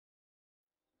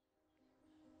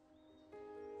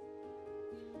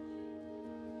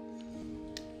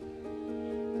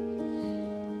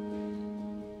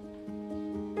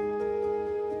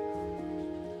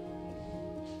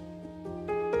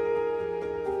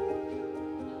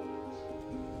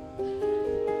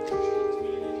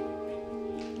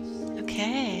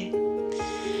Okay.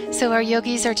 So our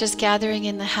yogis are just gathering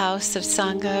in the house of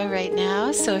Sangha right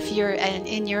now. So if you're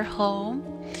in your home,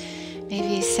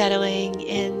 maybe settling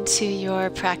into your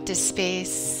practice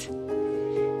space,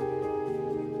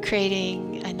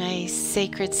 creating a nice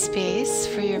sacred space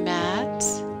for your mat.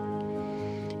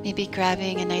 Maybe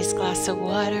grabbing a nice glass of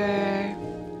water.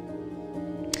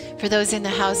 For those in the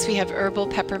house, we have herbal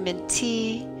peppermint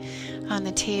tea on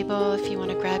the table if you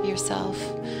want to grab yourself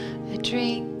a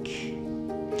drink.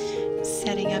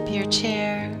 Setting up your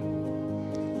chair.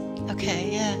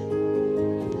 Okay, yeah.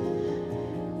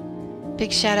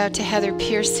 Big shout out to Heather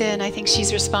Pearson. I think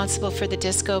she's responsible for the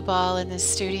disco ball in this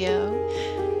studio.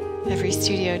 Every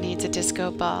studio needs a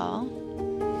disco ball.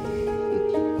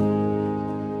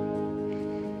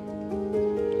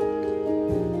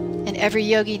 And every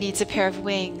yogi needs a pair of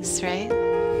wings, right?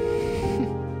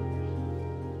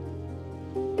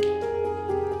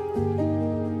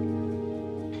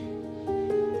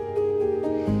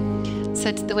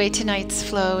 So the way tonight's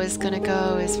flow is going to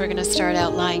go is we're going to start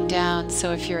out lying down.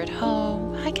 So if you're at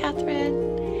home, hi Catherine.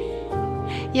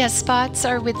 Yeah, spots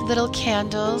are with little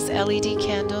candles, LED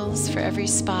candles for every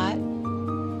spot.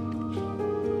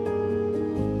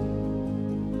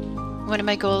 One of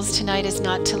my goals tonight is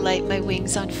not to light my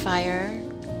wings on fire.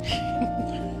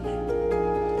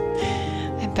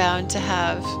 I'm bound to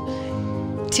have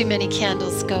too many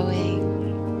candles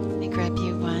going. Let me grab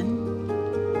you one.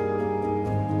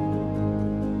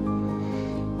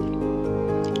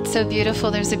 So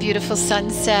beautiful. There's a beautiful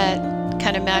sunset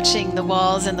kind of matching the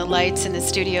walls and the lights in the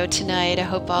studio tonight. I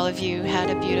hope all of you had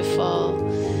a beautiful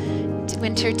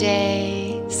winter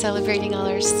day, celebrating all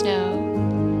our snow.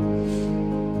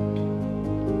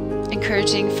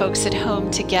 Encouraging folks at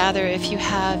home to gather if you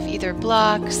have either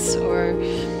blocks or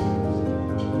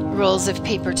rolls of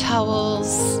paper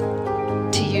towels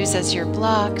to use as your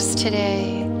blocks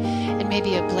today, and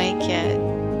maybe a blanket.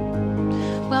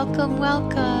 Welcome,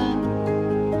 welcome.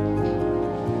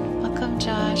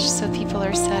 Josh, so people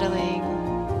are settling.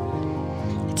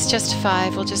 It's just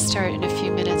 5. We'll just start in a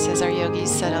few minutes as our yogis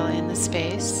settle in the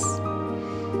space. I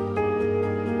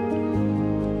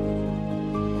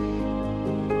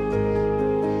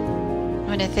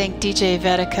want to thank DJ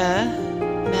Vetica,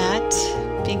 Matt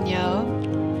𝕧𝕚𝕒.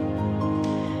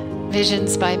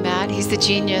 Visions by Matt. He's the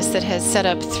genius that has set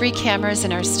up 3 cameras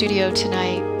in our studio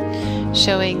tonight,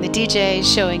 showing the DJ,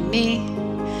 showing me.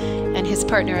 And his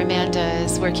partner Amanda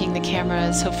is working the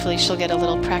cameras. Hopefully she'll get a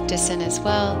little practice in as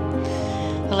well.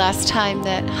 The last time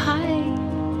that,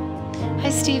 hi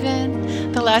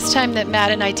Stephen. The last time that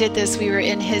Matt and I did this, we were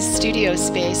in his studio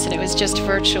space and it was just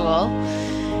virtual.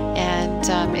 And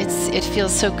it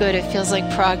feels so good. It feels like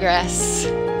progress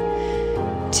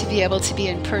to be able to be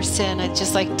in person. I'd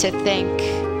just like to thank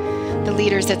the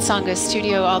leaders at Sangha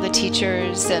Studio, all the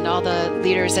teachers and all the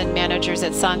leaders and managers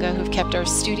at Sangha who've kept our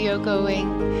studio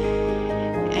going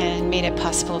and made it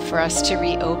possible for us to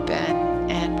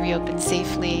reopen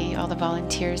safely, all the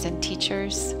volunteers and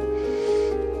teachers.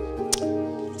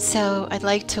 So I'd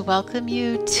like to welcome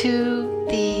you to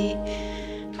the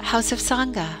House of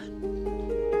Sangha.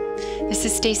 This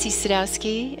is Stacy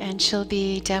Sadowski, and she'll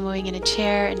be demoing in a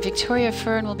chair, and Victoria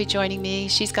Fern will be joining me.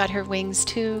 She's got her wings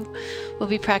too. We'll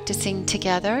be practicing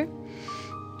together.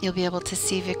 You'll be able to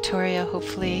see Victoria,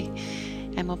 hopefully,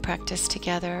 and we'll practice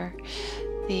together.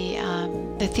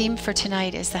 The theme for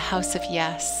tonight is the House of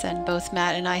Yes, and both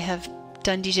Matt and I have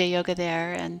done DJ yoga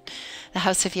there, and the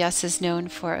House of Yes is known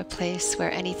for a place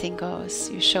where anything goes.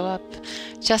 You show up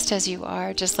just as you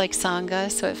are, just like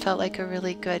Sangha, so it felt like a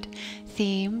really good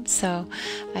theme. So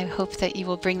I hope that you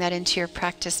will bring that into your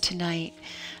practice tonight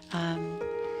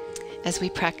as we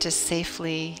practice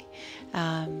safely.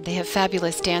 They have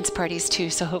fabulous dance parties too,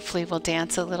 so hopefully we'll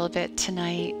dance a little bit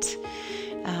tonight.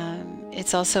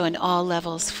 It's also an all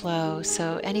levels flow,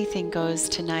 so anything goes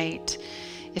tonight.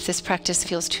 If this practice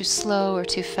feels too slow or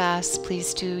too fast,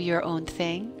 please do your own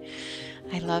thing.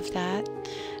 I love that.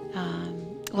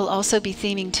 We'll also be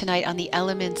theming tonight on the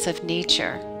elements of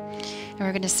nature. And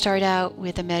we're going to start out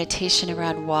with a meditation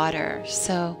around water.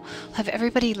 So we'll have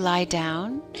everybody lie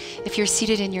down. If you're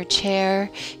seated in your chair,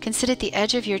 you can sit at the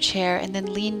edge of your chair and then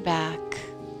lean back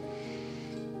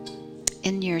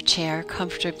in your chair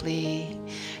comfortably.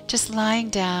 Just lying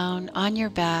down on your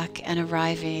back and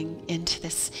arriving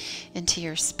into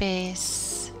your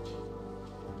space.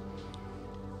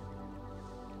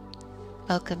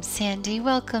 Welcome Sandy,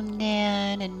 welcome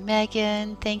Nan and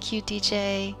Megan. Thank you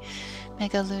DJ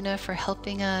Mega Luna for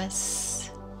helping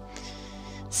us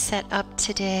set up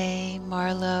today.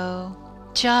 Marlo,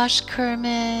 Josh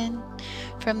Kerman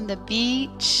from the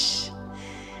beach.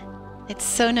 It's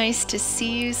so nice to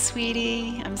see you,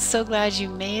 sweetie. I'm so glad you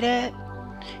made it.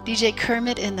 DJ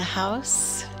Kermit in the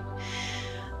house.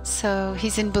 So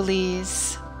he's in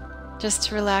Belize, just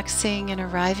relaxing and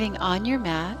arriving on your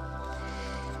mat.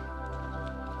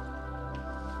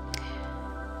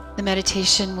 The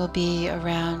meditation will be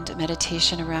around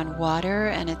water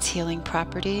and its healing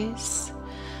properties.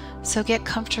 So get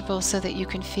comfortable so that you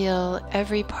can feel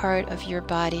every part of your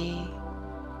body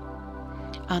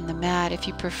on the mat. If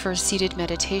you prefer seated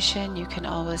meditation, you can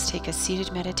always take a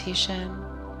seated meditation.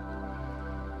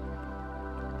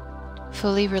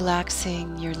 Fully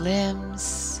relaxing your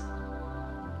limbs,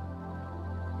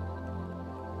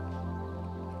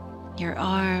 your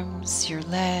arms, your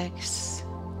legs.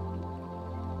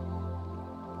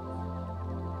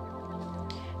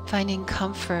 Finding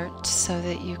comfort so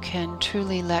that you can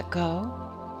truly let go.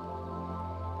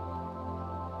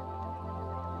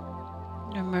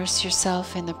 Immerse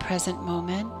yourself in the present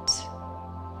moment.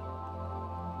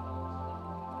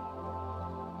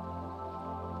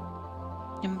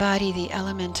 Embody the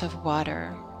element of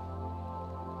water.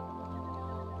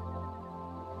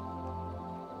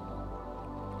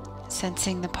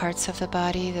 Sensing the parts of the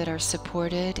body that are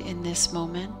supported in this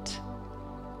moment.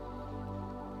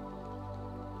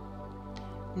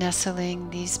 Nestling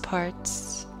these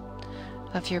parts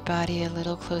of your body a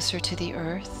little closer to the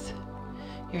earth,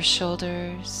 your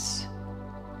shoulders,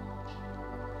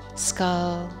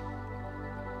 skull,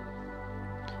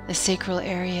 the sacral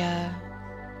area.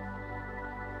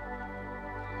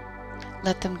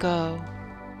 Let them go.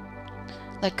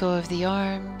 Let go of the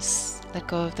arms, let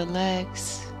go of the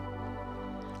legs,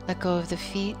 let go of the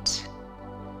feet.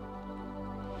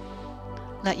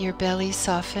 Let your belly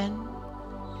soften.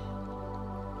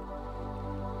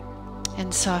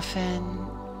 And soften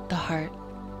the heart.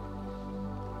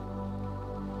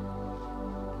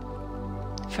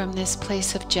 From this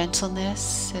place of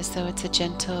gentleness, as though it's a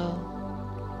gentle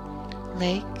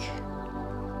lake,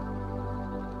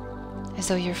 as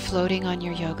though you're floating on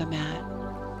your yoga mat,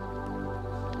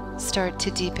 start to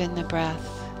deepen the breath.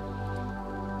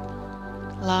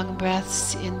 Long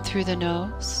breaths in through the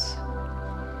nose,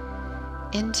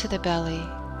 into the belly.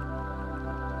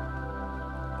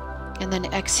 And then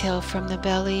exhale from the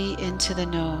belly into the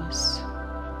nose.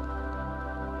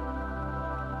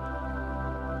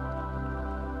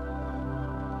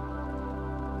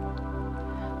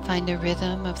 Find a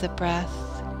rhythm of the breath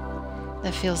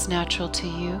that feels natural to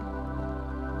you,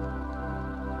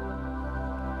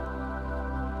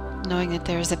 knowing that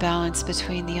there is a balance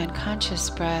between the unconscious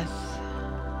breath,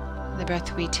 the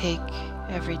breath we take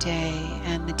every day,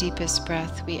 and the deepest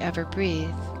breath we ever breathe,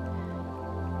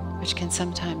 which can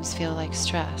sometimes feel like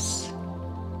stress.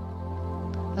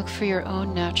 Look for your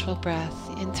own natural breath,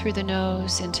 in through the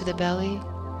nose, into the belly,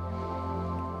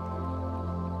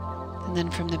 and then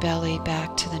from the belly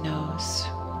back to the nose.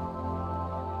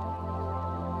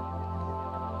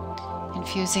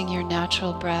 Infusing your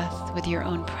natural breath with your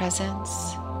own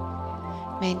presence.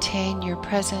 Maintain your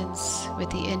presence with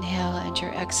the inhale and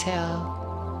your exhale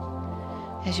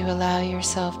as you allow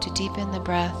yourself to deepen the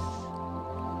breath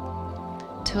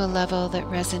to a level that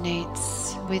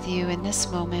resonates with you in this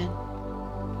moment.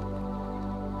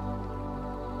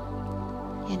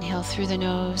 Inhale through the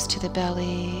nose to the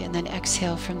belly, and then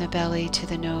exhale from the belly to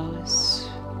the nose.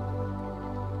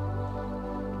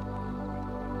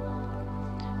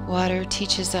 Water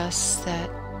teaches us that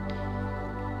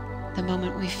the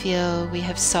moment we feel we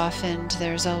have softened,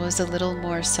 there's always a little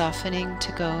more softening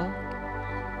to go.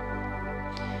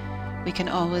 We can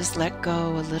always let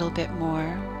go a little bit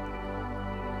more.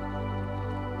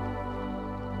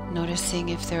 Noticing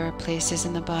if there are places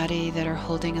in the body that are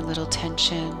holding a little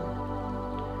tension.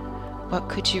 What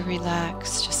could you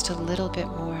relax just a little bit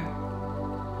more?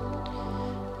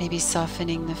 Maybe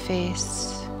softening the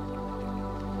face,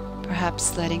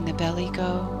 perhaps letting the belly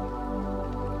go,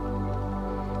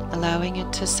 allowing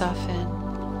it to soften,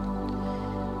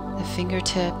 the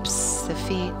fingertips, the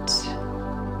feet,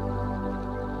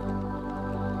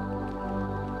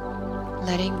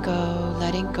 letting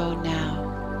go now.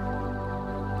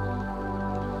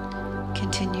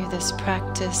 Continue this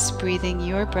practice, breathing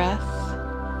your breath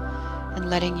and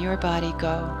letting your body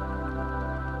go.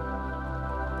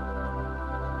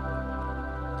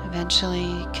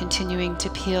 Eventually continuing to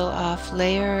peel off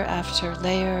layer after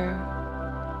layer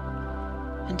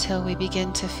until we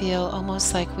begin to feel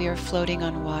almost like we are floating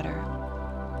on water.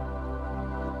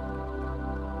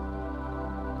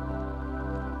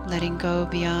 Letting go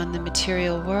beyond the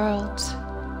material world,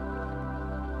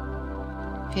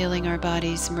 feeling our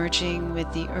bodies merging with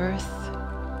the earth.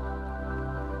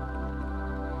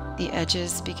 The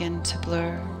edges begin to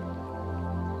blur.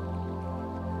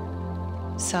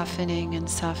 softening and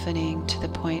softening to the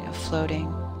point of floating,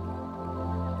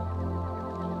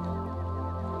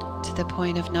 to the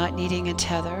point of not needing a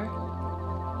tether,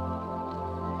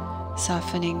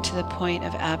 softening to the point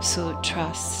of absolute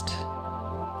trust.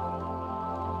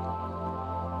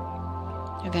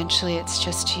 Eventually it's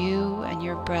just you and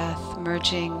your breath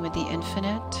merging with the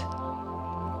infinite,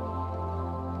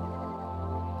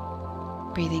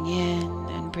 breathing in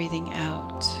and breathing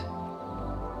out.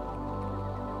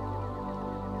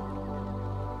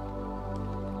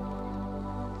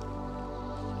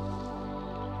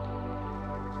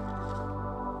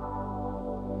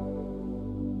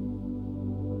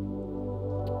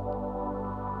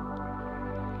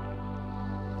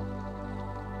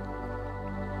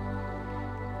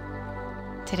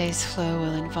 Today's flow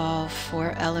will involve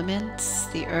 4 elements: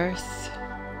 the earth,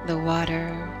 the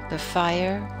water, the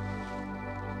fire,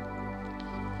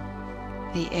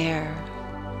 the air.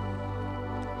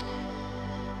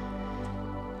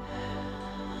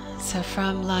 So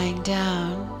from lying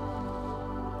down,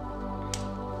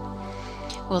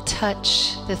 we'll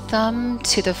touch the thumb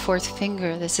to the 4th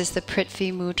finger. This is the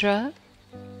Prithvi Mudra.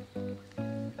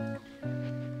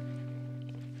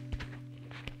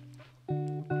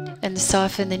 And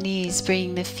soften the knees,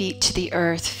 bringing the feet to the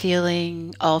earth,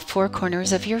 feeling all 4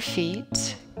 corners of your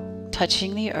feet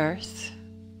touching the earth.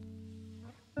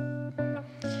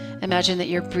 Imagine that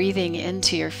you're breathing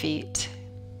into your feet.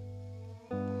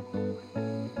 You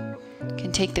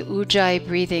can take the ujjayi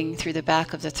breathing through the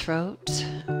back of the throat.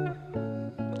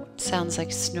 Sounds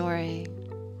like snoring.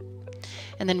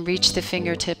 And then reach the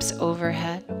fingertips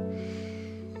overhead.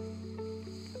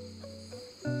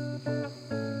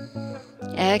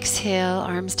 Exhale,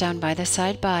 arms down by the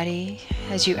side body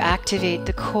as you activate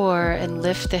the core and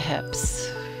lift the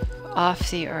hips off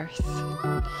the earth.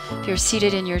 If you're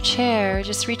seated in your chair,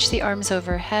 just reach the arms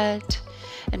overhead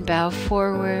and bow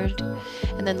forward,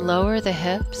 and then lower the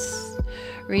hips,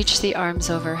 reach the arms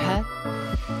overhead.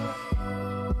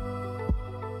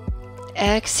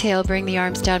 Exhale, bring the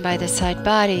arms down by the side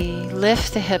body,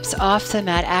 lift the hips off the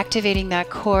mat, activating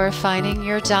that core, finding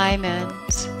your diamond.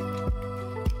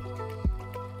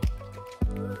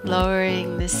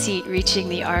 Lowering the seat, reaching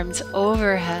the arms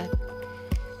overhead.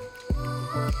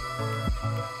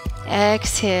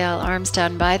 Exhale, arms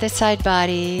down by the side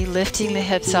body, lifting the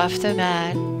hips off the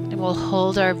mat, and we'll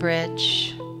hold our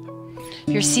bridge. If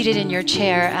you're seated in your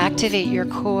chair, activate your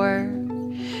core.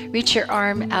 Reach your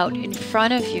arm out in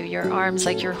front of you, your arms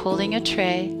like you're holding a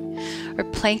tray or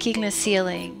planking the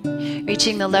ceiling,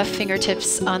 reaching the left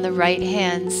fingertips on the right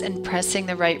hands and pressing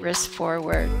the right wrist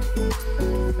forward.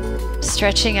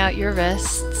 Stretching out your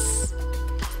wrists.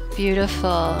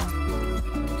 Beautiful.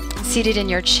 Seated in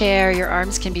your chair, your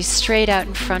arms can be straight out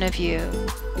in front of you.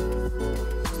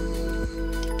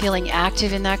 Feeling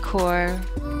active in that core.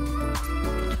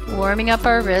 Warming up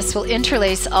our wrists, we'll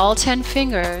interlace all 10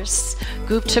 fingers.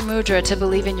 Gupta Mudra to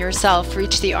believe in yourself.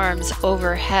 Reach the arms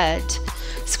overhead,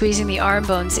 squeezing the arm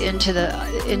bones into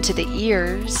the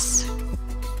ears.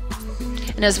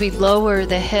 And as we lower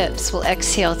the hips, we'll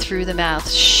exhale through the mouth.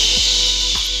 Shh.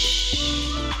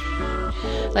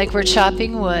 Like we're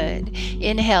chopping wood.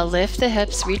 Inhale, lift the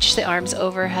hips, reach the arms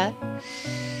overhead.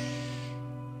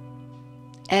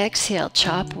 Exhale,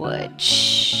 chop wood.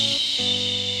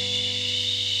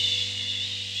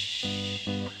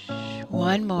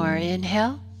 One more,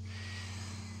 inhale.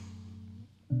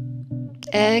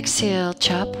 Exhale,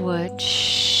 chop wood.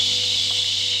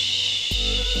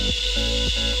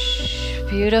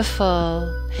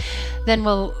 Beautiful. Then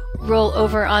we'll roll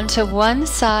over onto one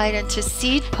side into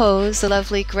seed pose, a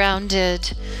lovely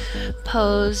grounded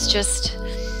pose, just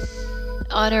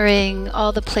honoring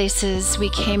all the places we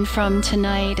came from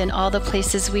tonight and all the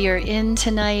places we are in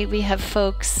tonight. We have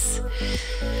folks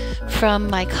from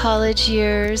my college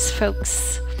years,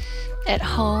 folks at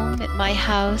home, at my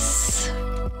house.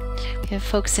 We have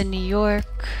folks in New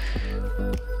York.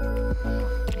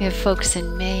 We have folks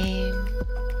in Maine.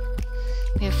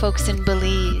 We have folks in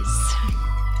Belize.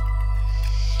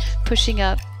 Pushing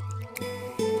up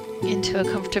into a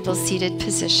comfortable seated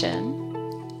position.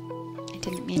 I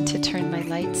didn't mean to turn my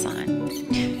lights on.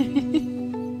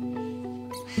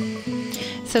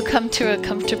 So come to a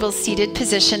comfortable seated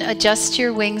position. Adjust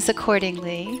your wings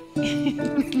accordingly.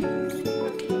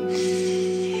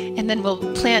 And then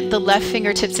we'll plant the left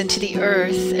fingertips into the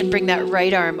earth and bring that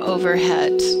right arm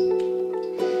overhead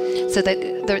so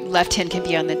that the left hand can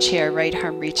be on the chair, right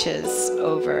arm reaches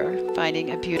over,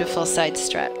 finding a beautiful side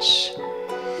stretch.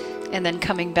 And then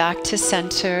coming back to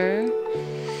center,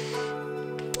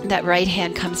 that right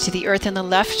hand comes to the earth and the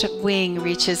left wing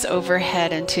reaches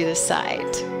overhead and to the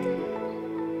side.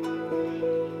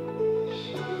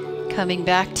 Coming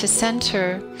back to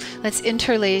center, let's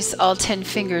interlace all 10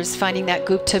 fingers, finding that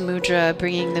Gupta mudra,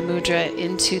 bringing the mudra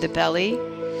into the belly.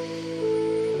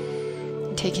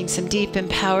 Taking some deep,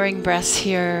 empowering breaths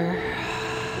here.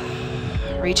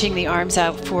 Reaching the arms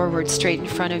out forward, straight in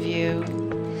front of you.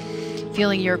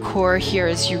 Feeling your core here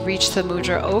as you reach the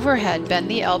mudra overhead. Bend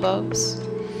the elbows.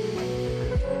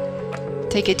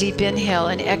 Take a deep inhale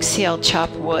and exhale, chop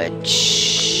wood.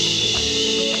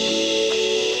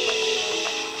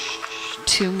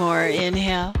 2 more,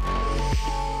 inhale.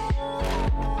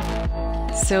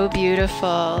 So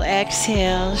beautiful.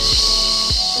 Exhale.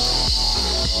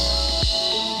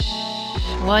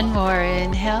 1 more,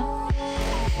 inhale.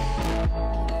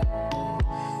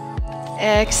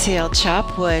 Exhale,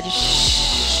 chop wood.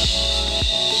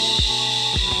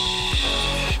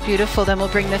 Beautiful. Then we'll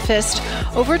bring the fist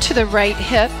over to the right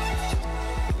hip,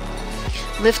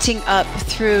 lifting up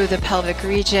through the pelvic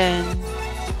region.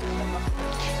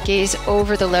 Gaze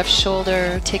over the left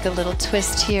shoulder. Take a little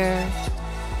twist here.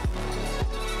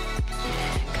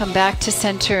 Come back to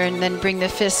center and then bring the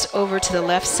fist over to the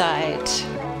left side.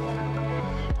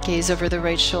 Gaze over the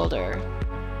right shoulder.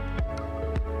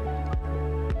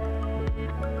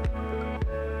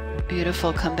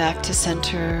 Beautiful. Come back to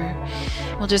center.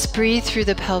 We'll just breathe through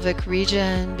the pelvic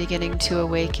region, beginning to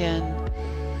awaken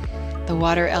the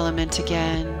water element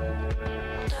again,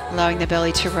 allowing the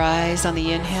belly to rise on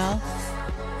the inhale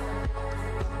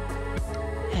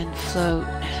and float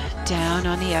down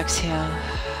on the exhale.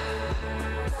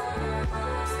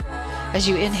 As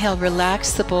you inhale,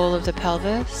 relax the bowl of the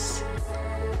pelvis.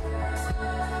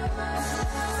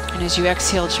 And as you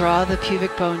exhale, draw the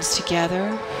pubic bones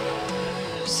together,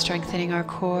 strengthening our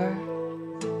core.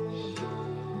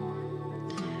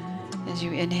 As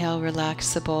you inhale,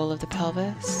 relax the bowl of the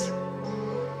pelvis.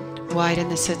 Widen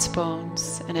the sits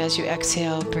bones. And as you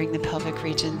exhale, bring the pelvic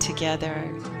region together.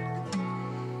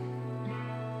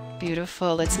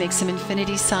 Beautiful. Let's make some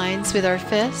infinity signs with our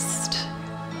fist.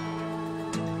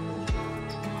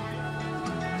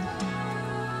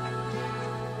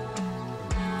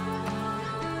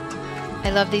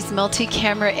 I love these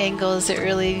multi-camera angles. It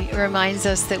really reminds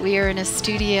us that we are in a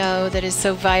studio that is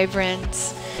so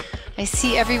vibrant. I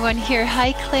see everyone here.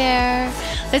 Hi, Claire.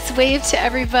 Let's wave to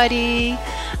everybody,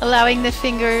 allowing the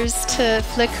fingers to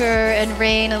flicker and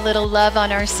rain a little love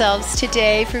on ourselves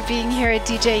today for being here at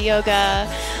DJ Yoga.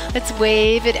 Let's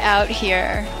wave it out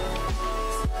here.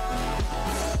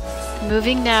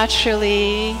 Moving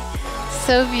naturally.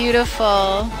 So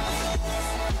beautiful.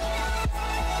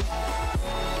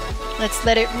 Let's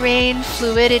let it rain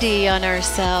fluidity on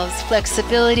ourselves,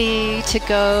 flexibility to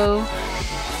go,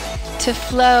 to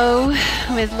flow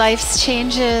with life's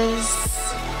changes.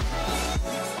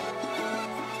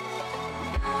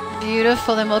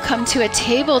 Beautiful. Then we'll come to a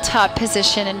tabletop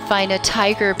position and find a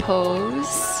tiger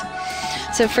pose.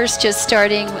 So first, just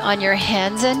starting on your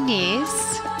hands and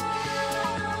knees.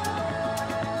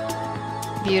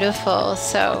 Beautiful.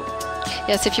 So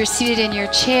yes, if you're seated in your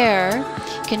chair,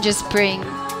 you can just bring,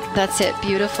 that's it,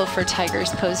 beautiful for tiger's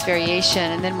pose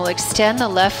variation. And then we'll extend the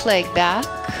left leg back.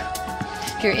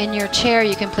 If you're in your chair,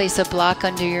 you can place a block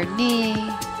under your knee.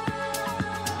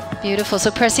 Beautiful. So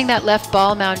pressing that left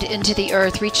ball mound into the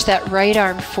earth, reach that right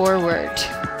arm forward.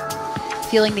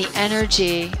 Feeling the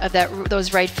energy of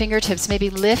those right fingertips, maybe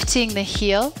lifting the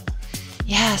heel.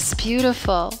 Yes,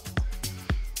 beautiful.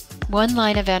 One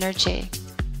line of energy.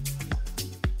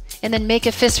 And then make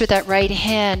a fist with that right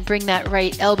hand. Bring that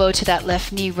right elbow to that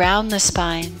left knee. Round the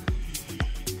spine.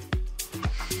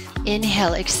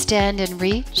 Inhale, extend and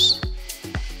reach.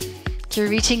 You're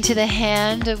reaching to the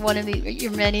hand of one of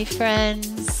your many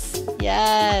friends.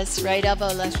 Yes. Right elbow,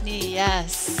 left knee.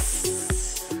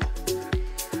 Yes.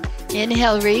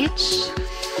 Inhale, reach.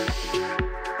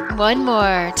 One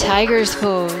more. Tiger's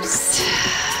pose.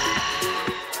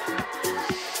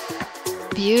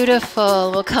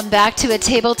 Beautiful. We'll come back to a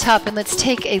tabletop and let's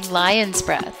take a lion's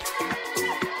breath.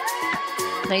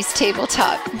 Nice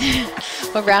tabletop.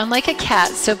 We'll round like a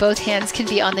cat, so both hands can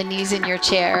be on the knees in your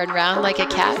chair and round like a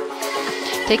cat.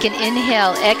 Take an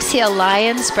inhale, exhale,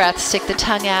 lion's breath. Stick the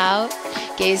tongue out,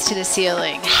 gaze to the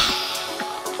ceiling.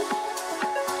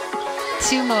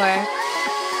 2 more.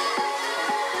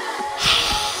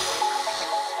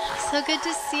 So good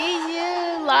to see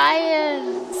you,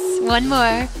 lions. 1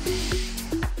 more.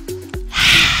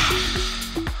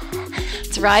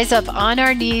 Let's rise up on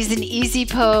our knees in easy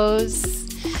pose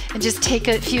and just take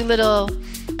a few little,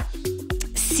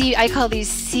 I call these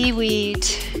seaweed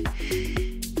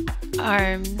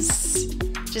arms,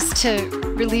 just to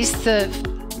release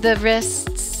the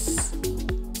wrists.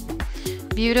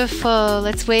 Beautiful.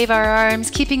 Let's wave our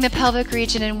arms, keeping the pelvic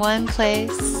region in one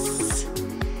place.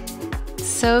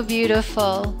 So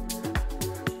beautiful.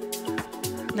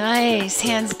 Nice.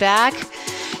 Hands back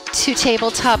to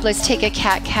tabletop. Let's take a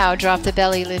cat-cow. Drop the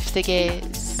belly, lift the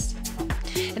gaze.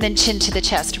 And then chin to the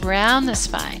chest. Round the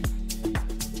spine.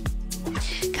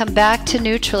 Come back to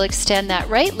neutral. Extend that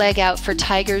right leg out for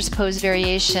tiger's pose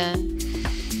variation.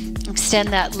 Extend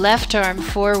that left arm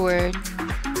forward.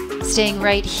 Staying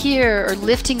right here or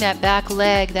lifting that back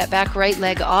leg, that back right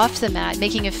leg off the mat.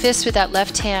 Making a fist with that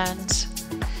left hand.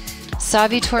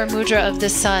 Savitar Mudra of the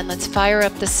sun. Let's fire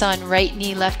up the sun. Right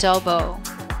knee, left elbow.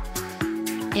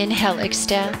 Inhale,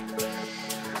 extend.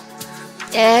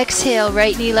 Exhale,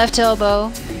 right knee, left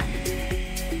elbow.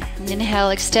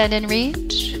 Inhale, extend and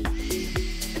reach.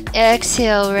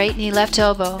 Exhale, right knee, left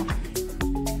elbow.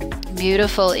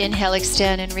 Beautiful. Inhale,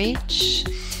 extend and reach.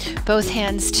 Both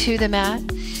hands to the mat.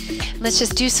 Let's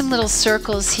just do some little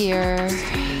circles here.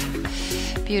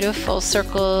 Beautiful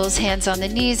circles, hands on the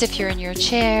knees if you're in your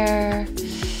chair.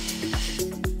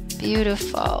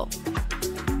 Beautiful.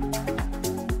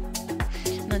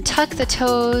 And then tuck the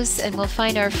toes and we'll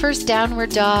find our first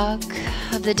downward dog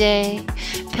of the day.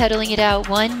 Pedaling it out,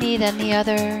 one knee then the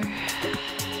other.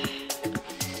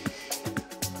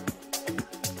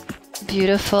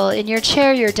 Beautiful. In your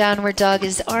chair, your downward dog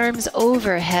is arms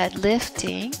overhead,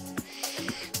 lifting.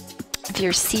 If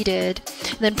you're seated,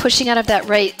 and then pushing out of that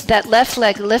left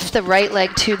leg, lift the right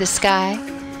leg to the sky.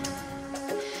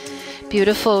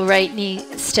 Beautiful. Right knee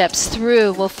steps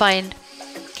through. We'll find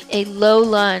a low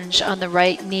lunge on the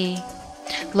right knee,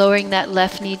 lowering that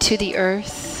left knee to the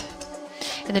earth,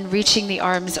 and then reaching the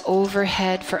arms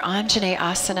overhead for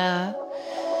𝕧𝕚𝕒𝕚.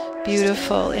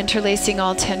 Beautiful. Interlacing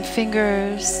all 10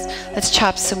 fingers. Let's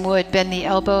chop some wood. Bend the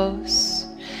elbows.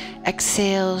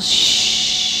 Exhale.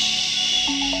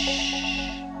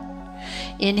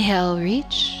 Inhale,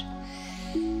 reach.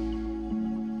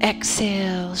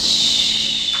 Exhale.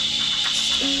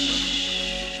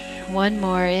 One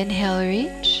more. Inhale,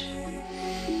 reach.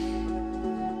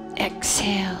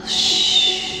 Exhale.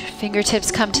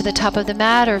 Fingertips come to the top of the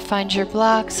mat or find your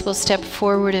blocks. We'll step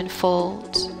forward and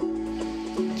fold.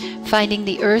 Finding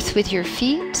the earth with your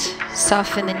feet.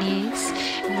 Soften the knees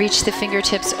and reach the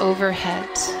fingertips overhead.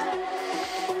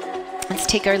 Let's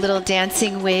take our little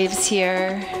dancing waves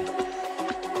here.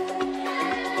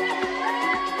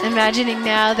 Imagining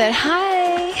now that,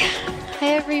 hi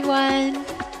everyone,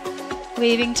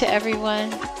 waving to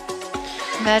everyone.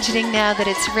 Imagining now that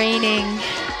it's raining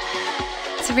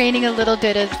a little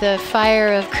bit of the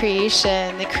fire of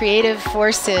creation, the creative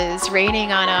forces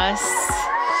raining on us.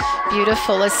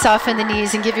 Beautiful. Let's soften the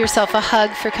knees and give yourself a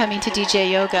hug for coming to DJ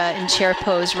Yoga in chair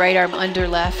pose, right arm under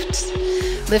left.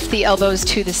 Lift the elbows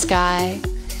to the sky.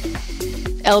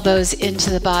 Elbows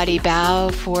into the body, bow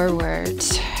forward.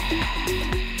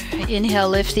 Inhale,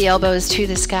 lift the elbows to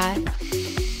the sky.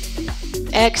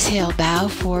 Exhale, bow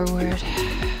forward.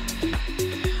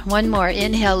 One more.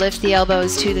 Inhale, lift the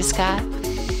elbows to the sky.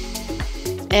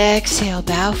 Exhale,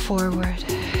 bow forward.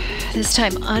 This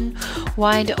time,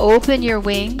 unwind, open your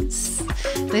wings.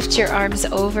 Lift your arms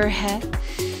overhead.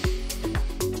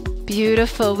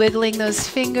 Beautiful. Wiggling those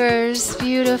fingers.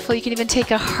 Beautiful. You can even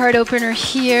take a heart opener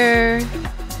here.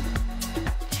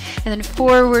 And then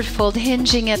forward fold,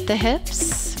 hinging at the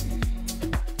hips.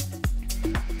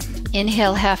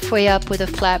 Inhale halfway up with a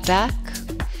flat back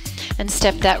and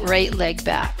step that right leg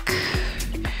back.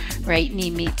 Right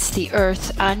knee meets the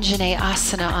earth,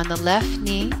 𝕧𝕚𝕒𝕚 on the left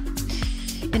knee.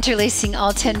 Interlacing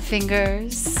all 10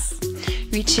 fingers,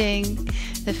 reaching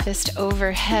the fist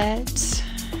overhead.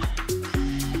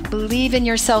 Believe in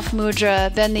yourself mudra,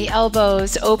 bend the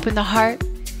elbows, open the heart.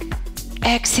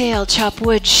 Exhale, chop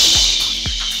wood.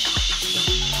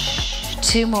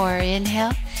 Two more,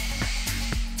 inhale.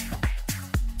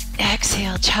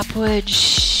 Exhale, chop wood.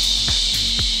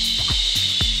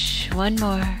 One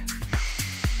more.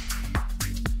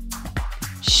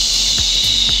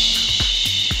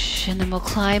 And then we'll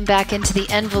climb back into the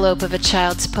envelope of a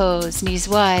child's pose. Knees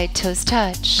wide, toes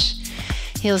touch,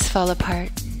 heels fall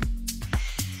apart.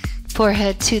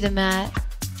 Forehead to the mat.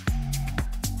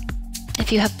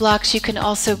 If you have blocks, you can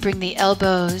also bring the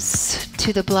elbows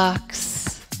to the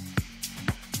blocks.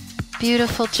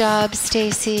 Beautiful job,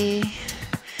 Stacy.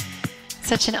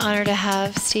 Such an honor to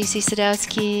have Stacy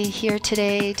Sadowski here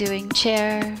today doing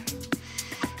chair,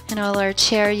 and all our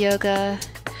chair yoga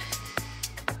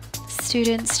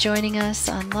students joining us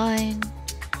online.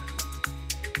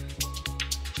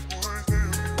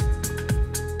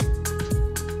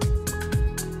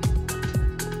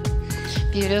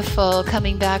 Beautiful.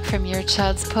 Coming back from your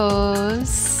child's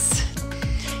pose.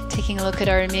 Taking a look at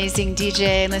our amazing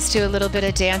DJ, and let's do a little bit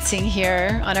of dancing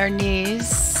here on our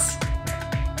knees.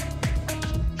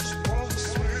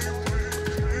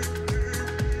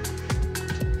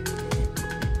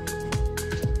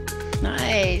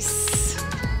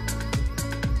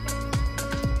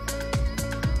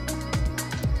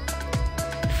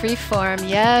 Freeform,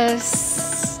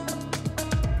 yes.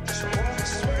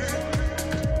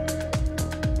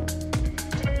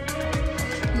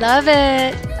 Love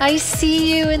it. I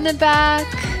see you in the back.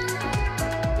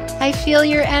 I feel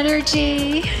your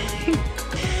energy.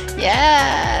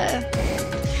 Yeah.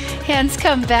 Hands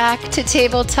come back to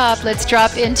tabletop. Let's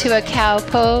drop into a cow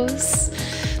pose.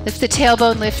 Lift the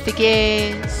tailbone, lift the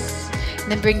gaze.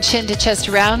 And then bring chin to chest,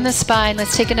 round the spine.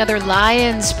 Let's take another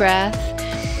lion's breath.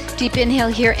 Deep inhale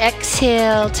here,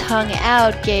 exhale, tongue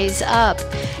out, gaze up.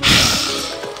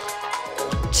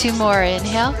 2 more,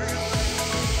 inhale.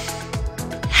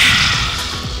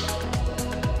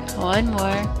 1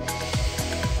 more.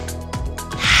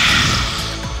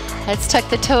 Let's tuck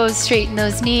the toes, straighten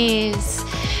those knees,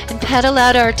 and pedal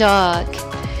out our dog.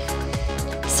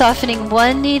 Softening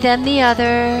one knee, then the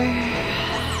other.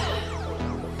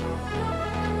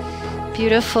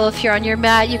 Beautiful. If you're on your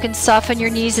mat, you can soften your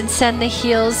knees and send the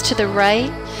heels to the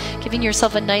right, giving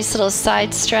yourself a nice little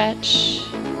side stretch.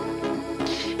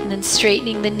 And then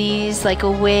straightening the knees like a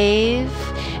wave,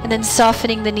 and then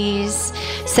softening the knees,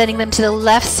 sending them to the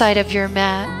left side of your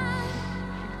mat.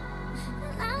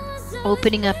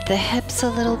 Opening up the hips a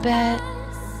little bit.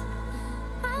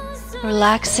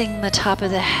 Relaxing the top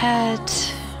of the head.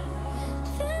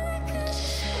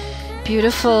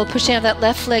 Beautiful. Pushing out that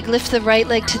left leg, lift the right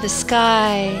leg to the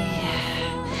sky.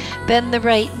 Bend the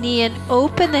right knee and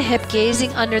open the hip,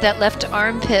 gazing under that left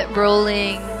armpit,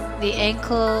 rolling the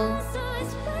ankle.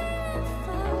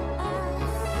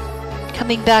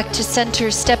 Coming back to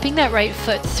center, stepping that right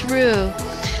foot through.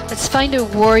 Let's find a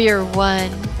warrior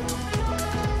 1.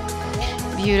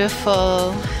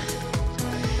 Beautiful.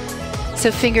 So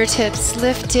fingertips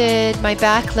lifted. My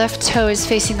back left toe is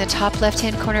facing the top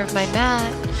left-hand corner of my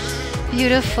mat.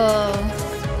 Beautiful.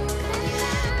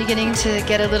 Beginning to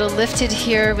get a little lifted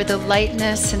here with the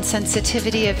lightness and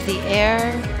sensitivity of the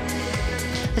air.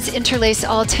 Let's interlace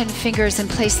all 10 fingers and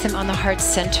place them on the heart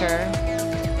center.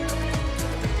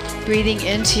 Breathing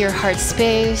into your heart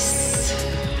space.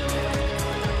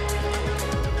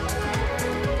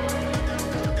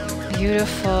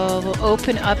 Beautiful. We'll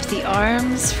open up the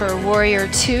arms for warrior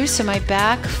 2. So my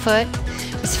back foot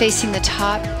is facing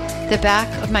the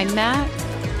back of my mat.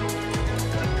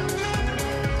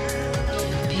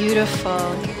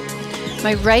 Beautiful.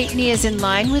 My right knee is in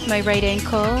line with my right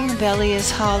ankle. The belly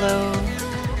is hollow.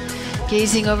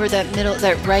 Gazing over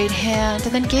that right hand,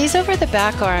 and then gaze over the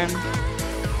back arm.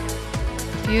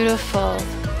 Beautiful.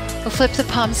 We'll flip the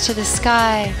palms to the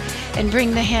sky and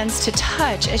bring the hands to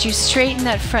touch as you straighten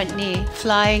that front knee,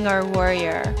 flying our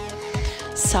warrior.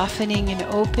 Softening and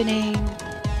opening.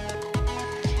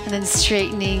 And then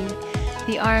straightening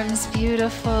the arms.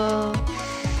 Beautiful.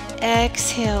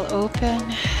 Exhale, open.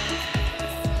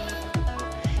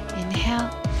 Inhale.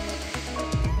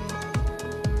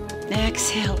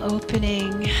 Exhale,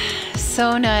 opening.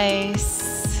 So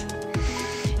nice.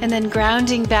 And then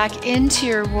grounding back into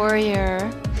your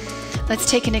warrior. Let's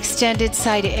take an extended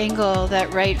side angle.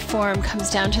 That right form comes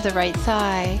down to the right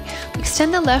thigh.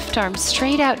 Extend the left arm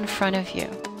straight out in front of you.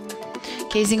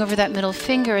 Gazing over that middle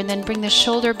finger, and then bring the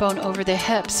shoulder bone over the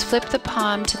hips. Flip the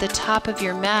palm to the top of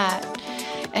your mat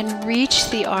and reach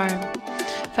the arm.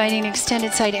 Finding an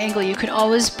extended side angle, you can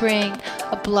always bring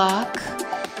a block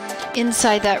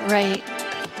inside that right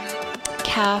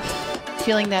calf,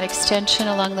 feeling that extension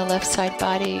along the left side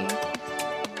body.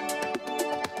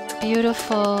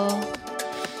 Beautiful.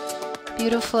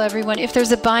 Beautiful, everyone. If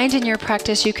there's a bind in your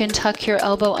practice, you can tuck your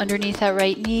elbow underneath that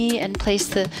right knee and place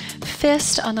the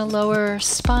fist on the lower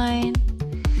spine,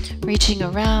 reaching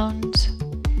around.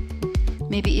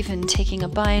 Maybe even taking a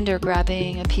bind or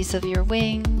grabbing a piece of your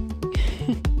wing.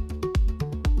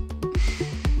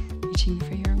 Reaching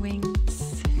for your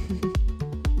wings.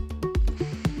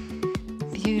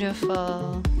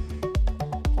 Beautiful.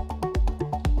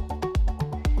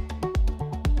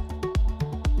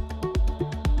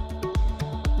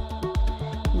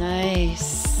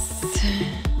 Nice.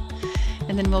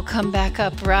 And then we'll come back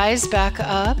up, rise back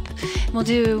up. And we'll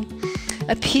do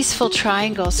a peaceful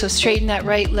triangle. So straighten that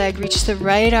right leg, reach the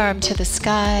right arm to the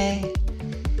sky.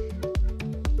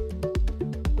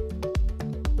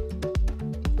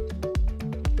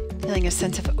 Feeling a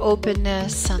sense of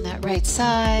openness on that right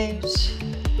side.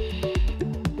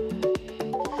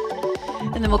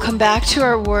 And then we'll come back to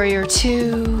our warrior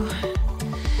 2.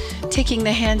 Taking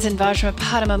the hands in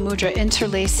Vajrapadma mudra,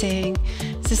 interlacing.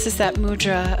 This is that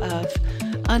mudra of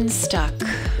unstuck,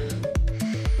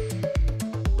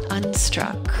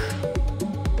 unstruck.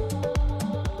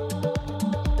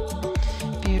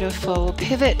 Beautiful. We'll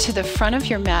pivot to the front of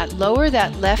your mat. Lower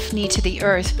that left knee to the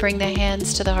earth. Bring the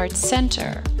hands to the heart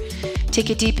center. Take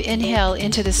a deep inhale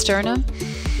into the sternum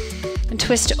and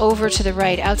twist over to the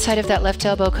right. Outside of that left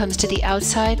elbow comes to the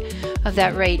outside of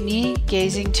that right knee,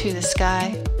 gazing to the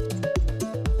sky.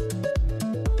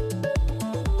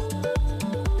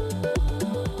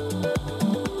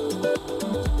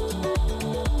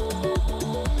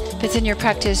 If it's in your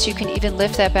practice, you can even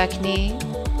lift that back knee,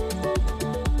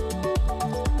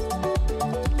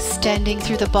 extending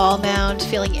through the ball mound,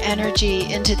 feeling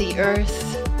energy into the earth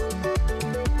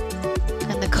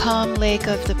and the calm lake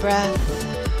of the breath.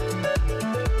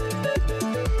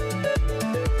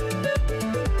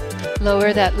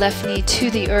 Lower that left knee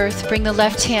to the earth. Bring the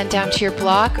left hand down to your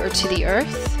block or to the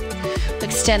earth.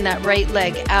 Extend that right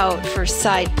leg out for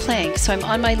side plank. So I'm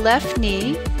on my left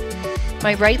knee.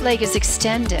 My right leg is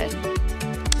extended.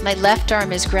 My left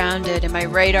arm is grounded and my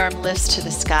right arm lifts to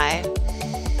the sky.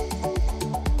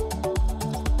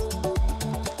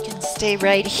 You can stay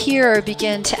right here or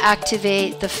begin to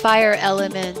activate the fire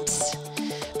element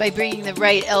by bringing the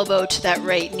right elbow to that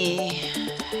right knee.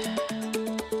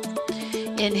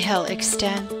 Inhale,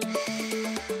 extend.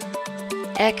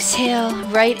 Exhale,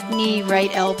 right knee, right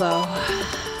elbow.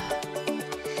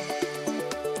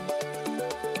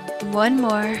 One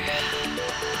more.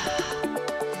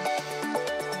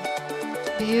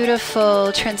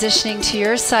 Beautiful. Transitioning to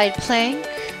your side plank.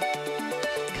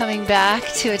 Coming back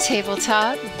to a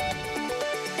tabletop.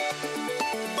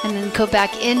 And then go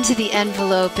back into the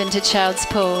envelope, into child's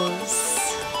pose.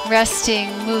 Resting,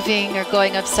 moving, or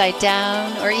going upside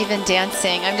down, or even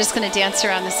dancing. I'm just going to dance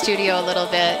around the studio a little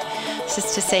bit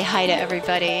just to say hi to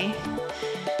everybody.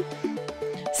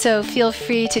 So feel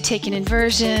free to take an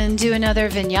inversion, do another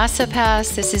vinyasa pass.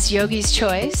 This is yogi's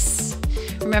choice.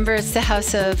 Remember, it's the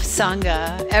house of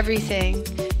Sangha. Everything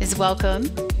is welcome.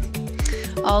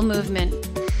 All movement.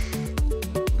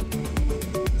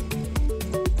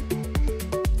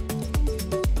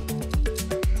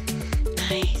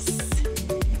 Nice.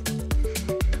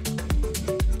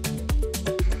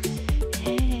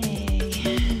 Hey.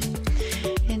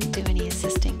 Didn't do any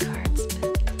assisting cards,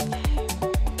 but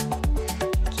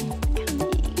keep coming.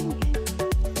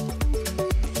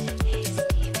 Hey,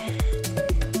 Steven.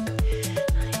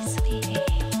 Hi, sweetie.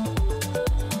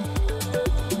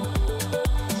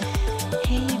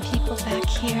 Hey, people back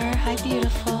here. Hi,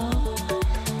 beautiful.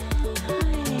 Hi.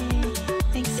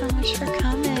 Thanks so much for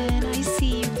coming. I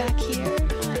see you back here.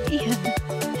 Hi.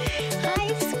 Hi,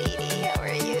 sweetie. How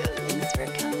are you? Thanks for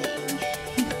coming.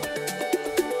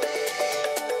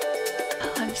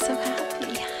 Oh, I'm so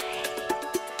happy. Hi.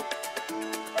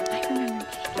 I remember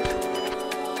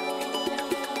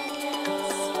meeting.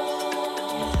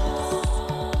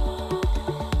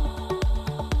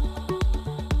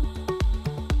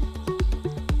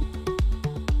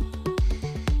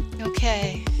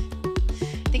 Okay.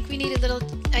 I think we need a little,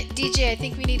 DJ, I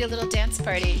think we need a little dance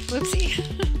party. Whoopsie.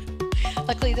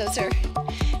 Luckily those are,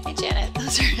 hey Janet,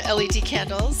 those are LED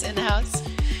candles in the house.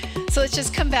 So let's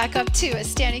just come back up to a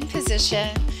standing position,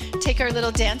 take our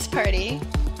little dance party.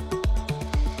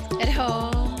 At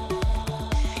home,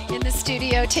 in the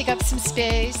studio, take up some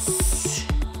space.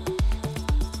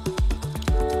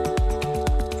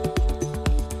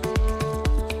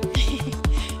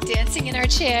 Dancing in our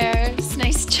chairs.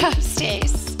 Nice job,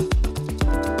 Stace.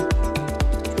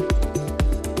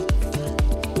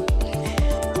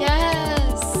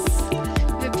 Yes,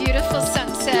 the beautiful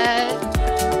sunset.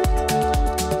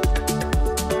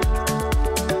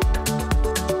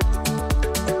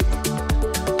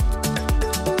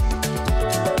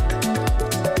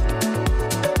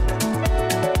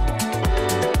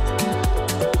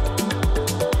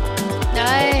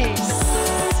 Nice.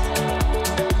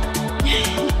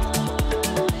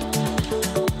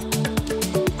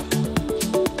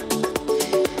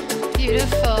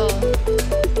 Beautiful.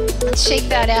 Let's shake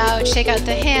that out. Shake out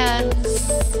the hands.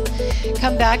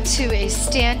 Come back to a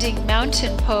standing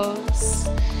mountain pose.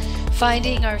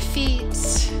 Finding our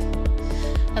feet.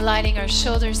 Aligning our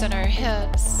shoulders and our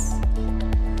hips.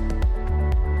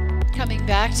 Coming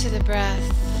back to the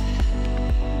breath.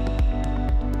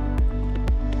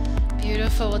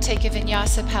 Beautiful. We'll take a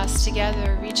vinyasa pass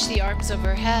together. Reach the arms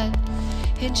overhead.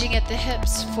 Hinging at the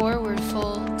hips. Forward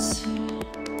fold.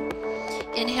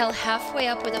 Inhale halfway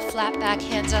up with a flat back,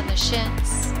 hands on the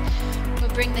shins. We'll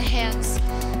bring the hands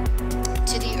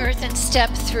to the earth and step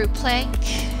through plank.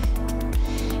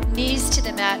 Knees to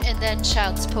the mat and then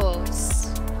child's pose.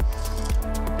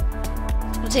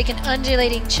 We'll take an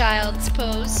undulating child's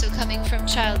pose. So coming from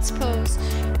child's pose,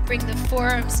 bring the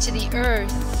forearms to the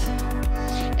earth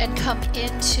and come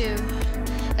into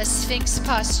a sphinx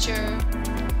posture.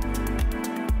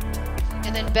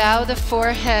 And then bow the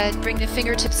forehead, bring the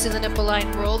fingertips to the nipple line,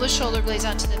 roll the shoulder blades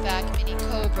onto the back, mini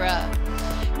cobra.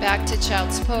 Back to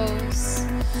child's pose.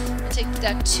 And take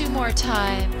that 2 more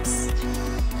times.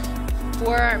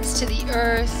 Forearms to the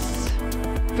earth.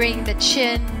 Bring the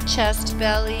chin, chest,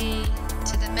 belly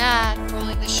to the mat,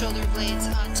 rolling the shoulder blades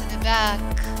onto the back.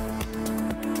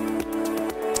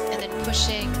 And then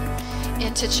pushing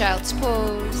into child's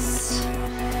pose.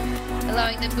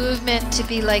 Allowing the movement to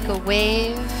be like a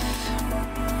wave.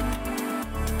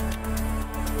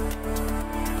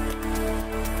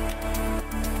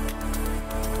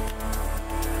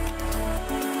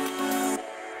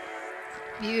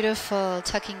 Beautiful.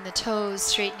 Tucking the toes,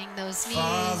 straightening those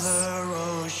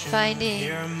knees.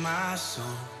 Finding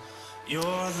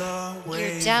your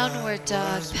downward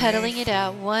dog, pedaling it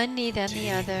out, one knee then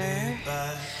the other.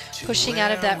 Pushing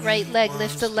out of that right leg,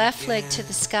 lift the left leg to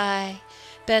the sky.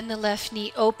 Bend the left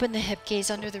knee, open the hip, gaze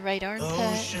under the right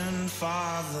armpit.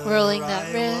 Whirling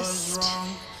that wrist.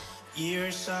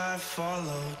 Years I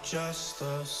followed just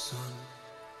the sun.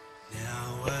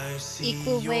 Now I see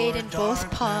equal weight in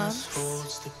both palms.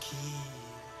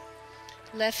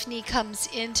 Left knee comes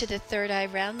into the third eye,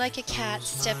 round like a cat.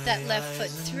 Step that left foot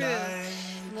through.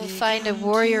 And we'll find a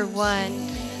warrior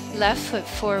 1. Left foot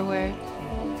forward.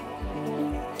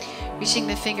 Reaching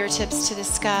the fingertips to the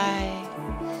sky.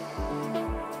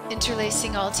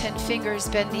 Interlacing all 10 fingers,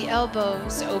 bend the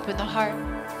elbows, open the heart.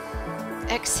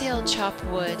 Exhale, chop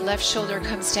wood. Left shoulder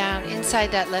comes down inside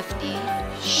that left knee.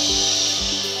 Shh.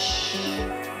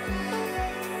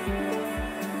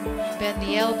 Bend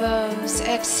the elbows,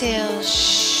 exhale,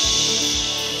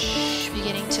 shh.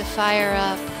 Beginning to fire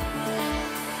up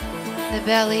the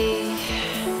belly.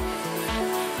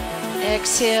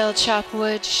 Exhale, chop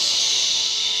wood, shh.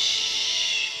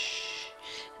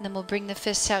 And then we'll bring the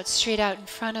fists out straight out in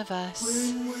front of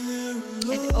us.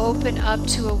 And open up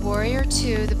to a warrior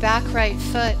 2. The back right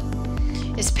foot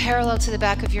is parallel to the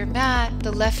back of your mat.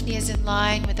 The left knee is in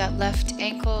line with that left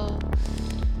ankle.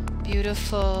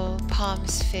 Beautiful.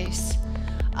 Palms face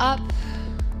up.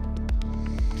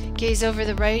 Gaze over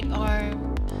the right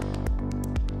arm.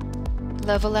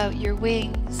 Level out your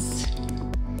wings.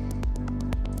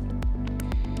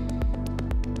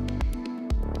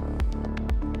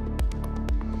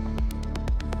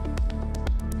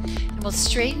 And we'll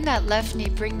straighten that left knee.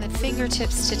 Bring the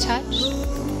fingertips to touch.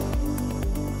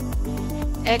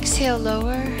 Exhale,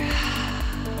 lower.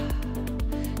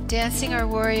 Dancing our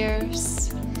warriors.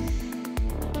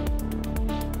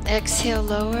 Exhale,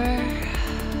 lower.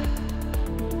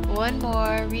 One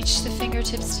more. Reach the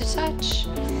fingertips to touch.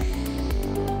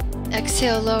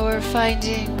 Exhale, lower.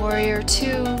 Finding warrior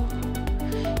 2.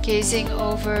 Gazing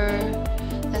over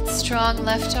that strong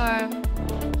left arm.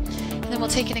 And then we'll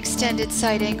take an extended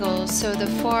side angle. So the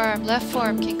forearm, left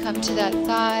forearm can come to that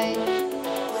thigh.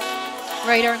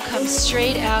 Right arm comes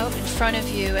straight out in front of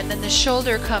you. And then the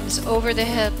shoulder comes over the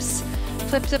hips.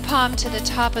 Flip the palm to the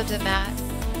top of the mat.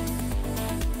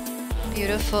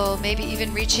 Beautiful. Maybe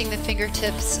even reaching the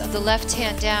fingertips of the left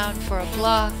hand down for a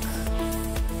block.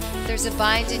 If there's a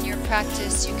bind in your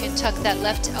practice, you can tuck that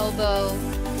left elbow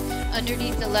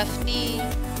underneath the left knee.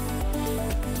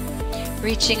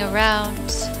 Reaching around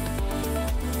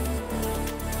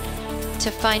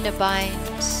to find a bind.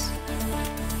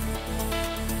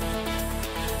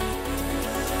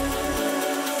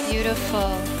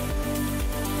 Beautiful.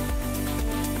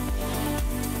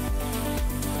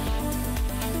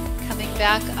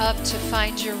 Back up to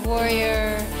find your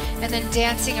warrior, and then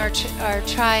dancing our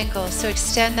triangle. So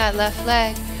extend that left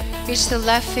leg, reach the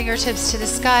left fingertips to the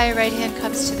sky, right hand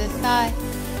comes to the thigh,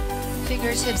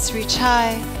 fingertips reach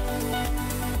high.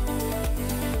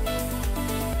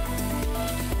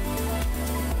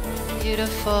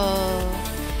 Beautiful.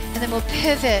 And then we'll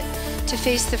pivot to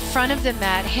face the front of the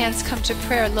mat, hands come to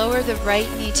prayer, lower the right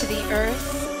knee to the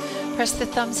earth, press the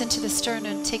thumbs into the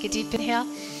sternum, take a deep inhale.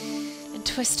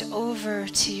 Twist over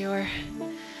to your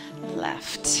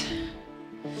left.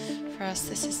 For us,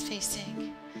 this is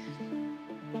facing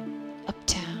up,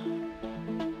 down.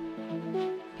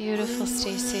 Beautiful,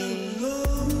 Stacy.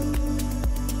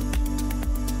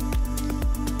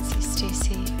 See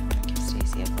Stacy. Give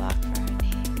Stacy a block for her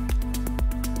knee.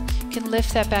 You can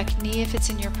lift that back knee if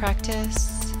it's in your practice.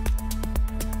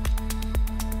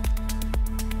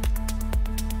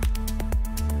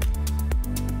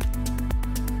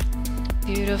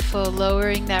 Beautiful.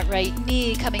 Lowering that right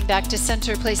knee, coming back to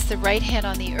center. Place the right hand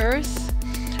on the earth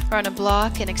or on a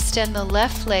block and extend the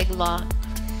left leg long.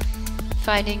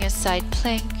 Finding a side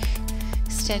plank,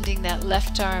 extending that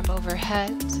left arm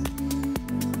overhead.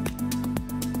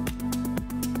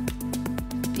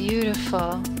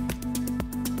 Beautiful.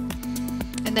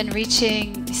 And And then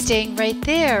reaching, staying right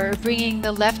there, or bringing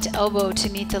the left elbow to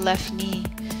meet the left knee,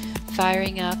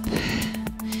 firing up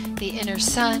the inner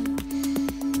sun,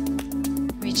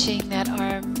 reaching that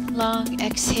arm long.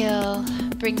 Exhale,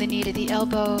 bring the knee to the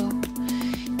elbow.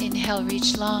 Inhale,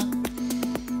 reach long.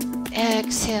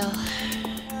 Exhale,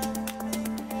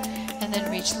 and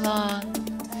then reach long.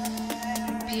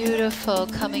 Beautiful.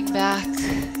 Coming back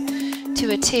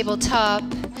to a tabletop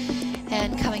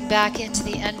and coming back into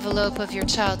the envelope of your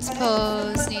child's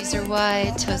pose. Knees are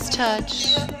wide, toes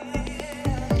touch.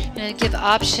 And give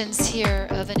options here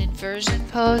of an inversion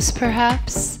pose,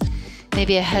 perhaps.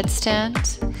 Maybe a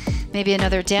headstand. Maybe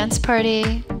another dance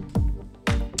party.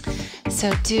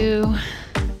 So do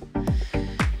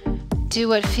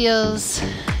what feels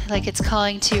like it's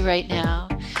calling to you right now.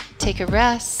 Take a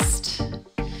rest.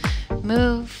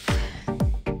 Move.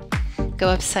 Go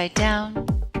upside down.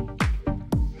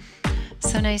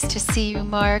 So nice to see you,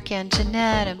 Mark and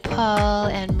Jeanette and Paul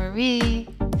and Marie.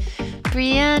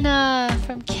 Brianna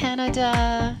from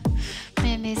Canada. My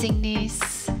amazing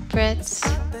niece, Britt.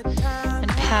 And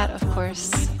Pat, of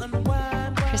course.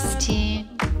 Christine,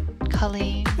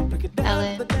 Colleen,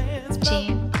 Ellen,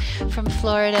 Jean from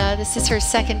Florida. This is her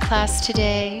second class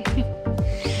today.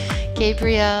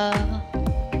 Gabrielle,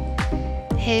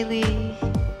 Haley,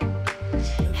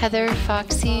 Heather,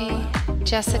 Foxy,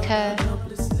 Jessica,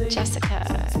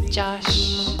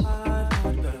 Josh,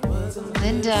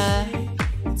 Linda,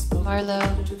 Marlo,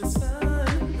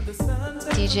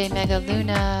 DJ Mega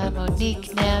Luna,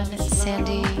 Monique, Nan, and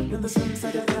Sandy.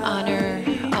 Honor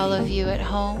all of you at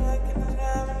home.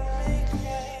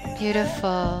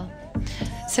 Beautiful.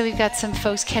 So we've got some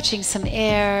folks catching some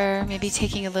air, maybe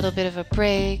taking a little bit of a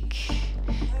break,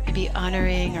 maybe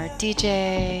honoring our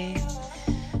DJ,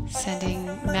 sending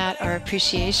Matt our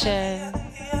appreciation.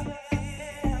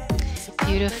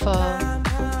 Beautiful.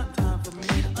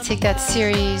 Take that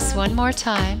series one more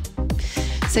time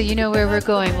so you know where we're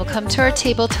going. We'll come to our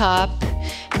tabletop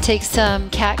and take some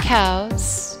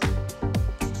cat-cows.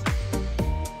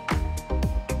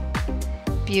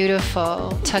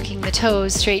 Beautiful. Tucking the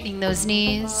toes, straightening those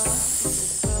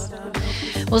knees.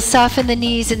 We'll soften the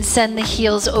knees and send the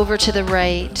heels over to the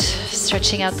right,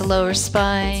 stretching out the lower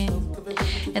spine.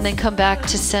 And then come back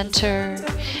to center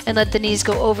and let the knees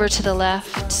go over to the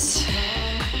left.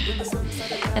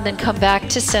 And then come back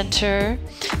to center.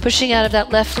 Pushing out of that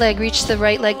left leg, reach the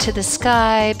right leg to the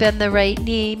sky, bend the right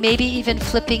knee, maybe even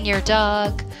flipping your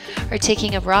dog or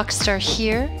taking a rock star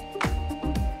here.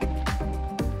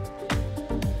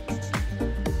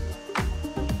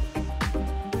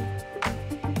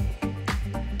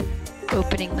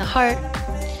 Opening the heart,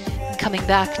 and coming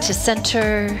back to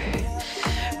center.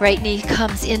 Right knee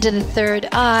comes into the third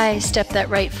eye, step that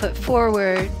right foot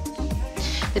forward.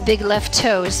 The big left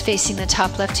toe is facing the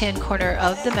top left-hand corner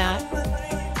of the mat.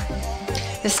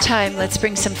 This time, let's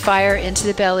bring some fire into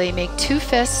the belly. Make two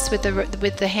fists with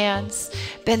the hands.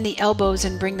 Bend the elbows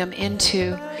and bring them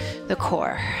into the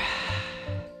core.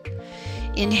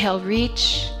 Inhale,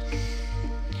 reach.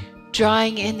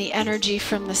 Drawing in the energy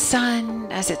from the sun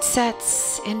as it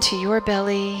sets into your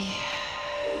belly.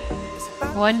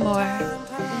 One more.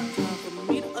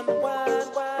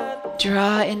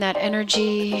 Draw in that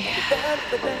energy.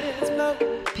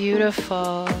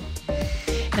 Beautiful.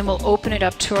 And we'll open it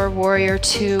up to our warrior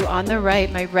two on the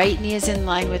right. My right knee is in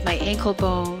line with my ankle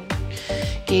bone.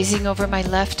 Gazing over my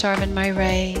left arm and my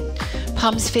right.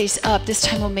 Palms face up. This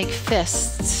time we'll make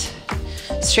fists.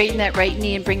 Straighten that right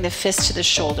knee and bring the fist to the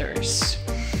shoulders.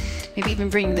 Maybe even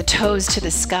bringing the toes to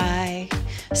the sky.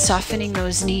 Softening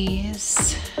those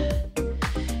knees.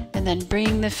 And then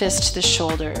bring the fist to the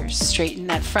shoulders. Straighten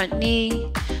that front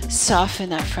knee. Soften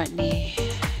that front knee.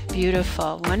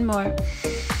 Beautiful. One more.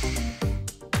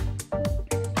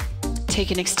 Take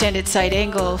an extended side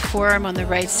angle. Forearm on the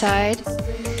right side.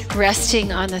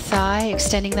 Resting on the thigh.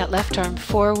 Extending that left arm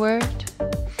forward.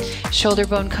 Shoulder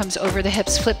bone comes over the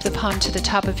hips. Flip the palm to the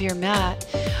top of your mat.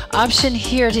 Option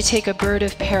here to take a bird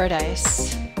of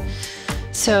paradise.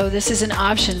 So this is an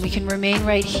option. We can remain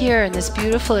right here in this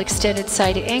beautiful extended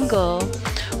side angle,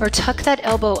 or tuck that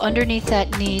elbow underneath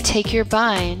that knee, take your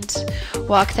bind,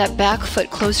 walk that back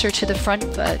foot closer to the front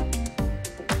foot,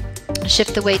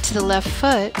 shift the weight to the left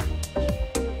foot,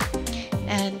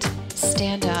 and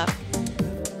stand up.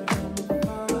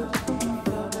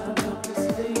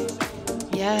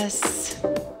 Yes.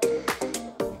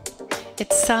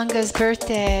 It's Sangha's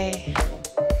birthday.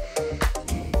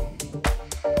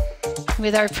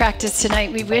 With our practice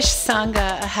tonight, we wish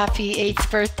Sangha a happy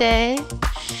 8th birthday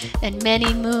and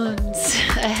many moons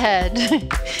ahead.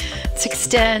 Let's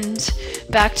extend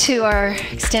Back to our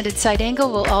extended side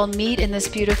angle. We'll all meet in this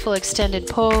beautiful extended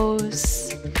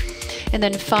pose. And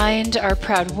then find our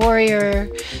proud warrior.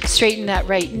 Straighten that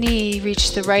right knee.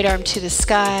 Reach the right arm to the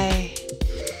sky.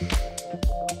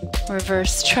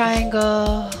 Reverse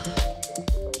triangle.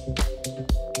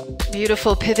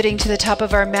 Beautiful, pivoting to the top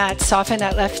of our mat. Soften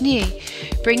that left knee.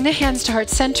 Bring the hands to heart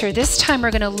center. This time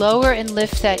we're going to lower and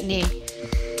lift that knee.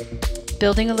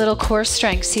 Building a little core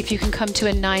strength. See if you can come to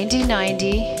a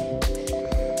 90-90.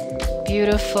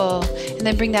 Beautiful. And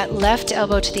then bring that left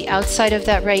elbow to the outside of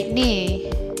that right knee.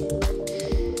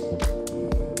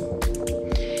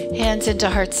 Hands into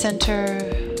heart center.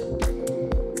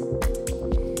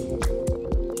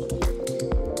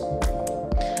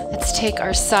 Let's take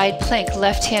our side plank.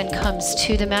 Left hand comes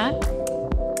to the mat.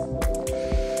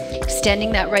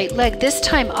 Extending that right leg. This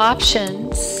time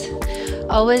options,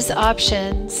 always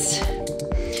options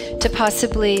to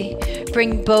possibly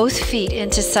bring both feet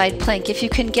into side plank. If you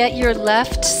can get your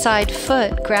left side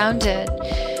foot grounded,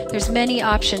 there's many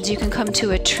options. You can come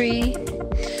to a tree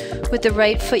with the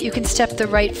right foot. You can step the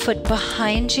right foot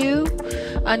behind you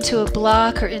onto a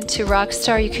block or into rock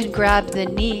star. You can grab the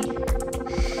knee.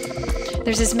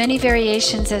 There's as many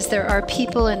variations as there are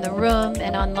people in the room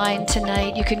and online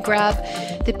tonight. You can grab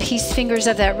the peace fingers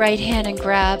of that right hand and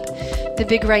grab the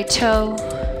big right toe.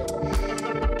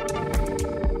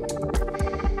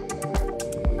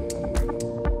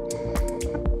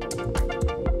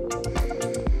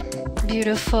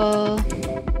 Beautiful.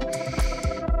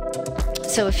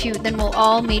 So then we'll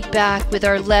all meet back with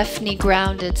our left knee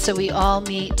grounded. So we all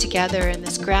meet together in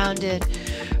this grounded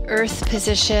earth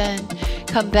position.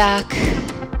 Come back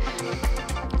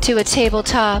to a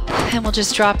tabletop and we'll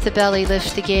just drop the belly,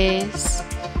 lift the gaze.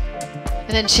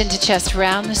 And then chin to chest,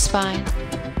 round the spine.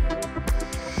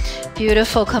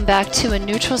 Beautiful. Come back to a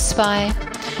neutral spine.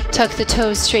 Tuck the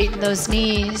toes, straighten those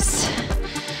knees.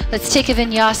 Let's take a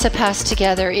vinyasa pass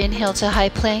together. Inhale to high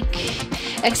plank.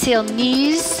 Exhale,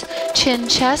 knees, chin,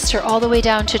 chest, or all the way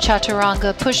down to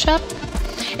chaturanga push-up.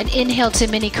 And inhale to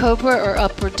mini cobra or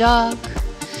upward dog.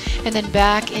 And then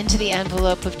back into the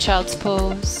envelope of child's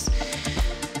pose.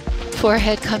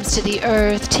 Forehead comes to the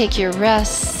earth. Take your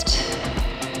rest.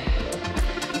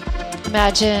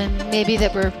 Imagine maybe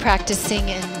that we're practicing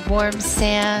in warm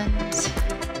sand,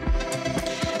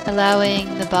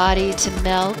 allowing the body to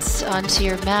melt onto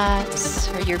your mat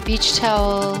or your beach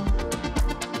towel.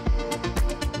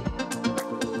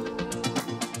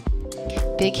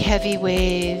 Big heavy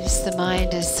waves, the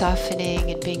mind is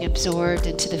softening and being absorbed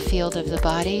into the field of the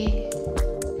body.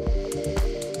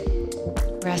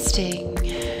 Resting,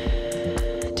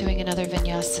 doing another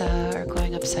vinyasa or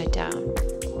going upside down.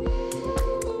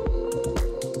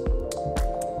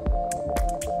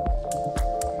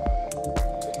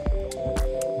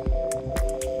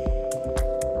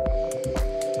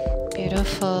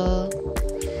 Beautiful.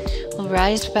 We'll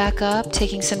rise back up,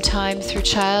 taking some time through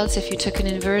child's if you took an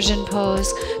inversion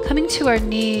pose, coming to our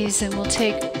knees, and we'll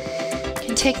take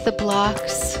the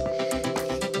blocks.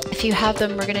 If you have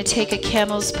them, we're going to take a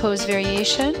camel's pose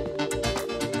variation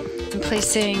and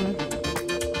placing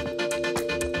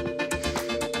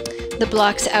the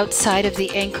blocks outside of the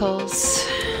ankles,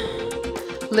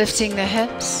 lifting the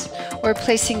hips, or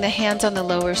placing the hands on the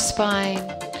lower spine,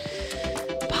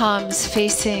 palms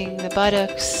facing the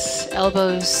buttocks,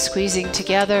 elbows squeezing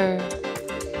together,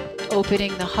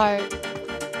 opening the heart.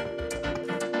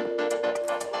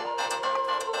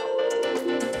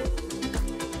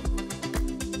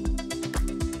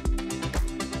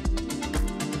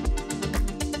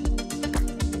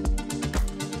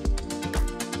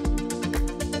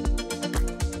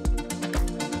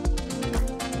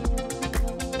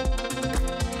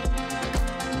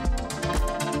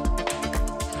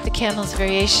 Camel's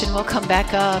variation, we'll come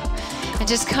back up and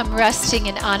just come resting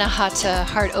in Anahata,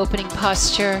 heart opening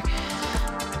posture.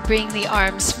 Bring the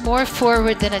arms more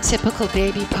forward than a typical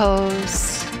baby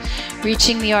pose.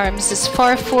 Reaching the arms as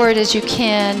far forward as you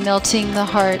can, melting the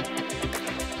heart.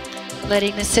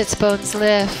 Letting the sits bones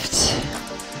lift.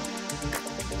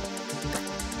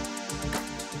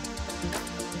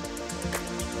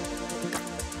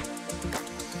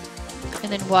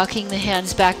 And then walking the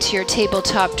hands back to your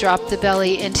tabletop, drop the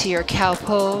belly into your cow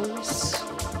pose.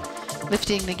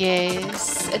 Lifting the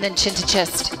gaze, and then chin to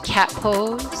chest, cat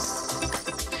pose.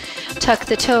 Tuck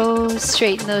the toes,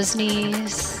 straighten those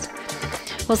knees.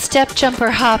 We'll step, jump,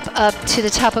 or hop up to the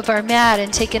top of our mat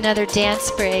and take another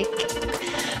dance break.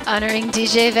 Honoring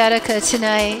DJ Vetica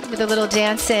tonight with a little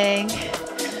dancing.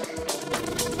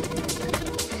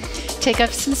 Take up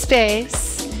some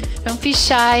space. Don't be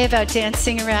shy about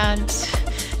dancing around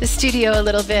the studio a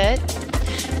little bit.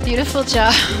 Beautiful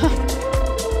job.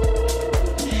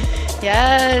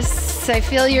 Yes, I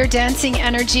feel your dancing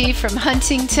energy from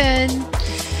Huntington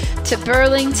to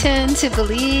Burlington to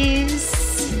Belize.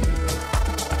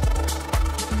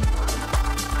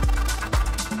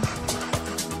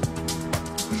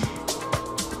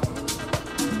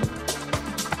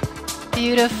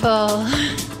 Beautiful.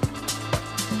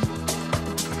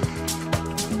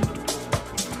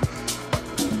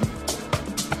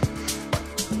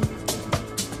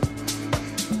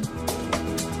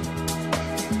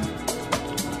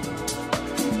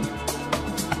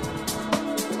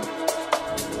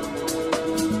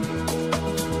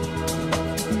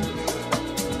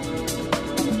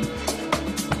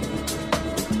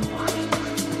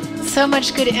 So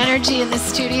much good energy in the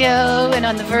studio and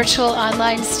on the virtual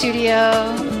online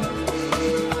studio.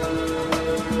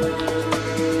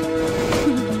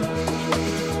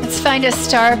 Let's find a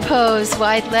star pose,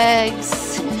 wide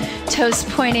legs, toes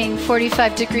pointing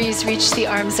 45 degrees, reach the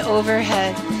arms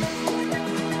overhead.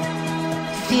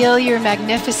 Feel your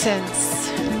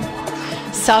magnificence.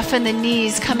 Soften the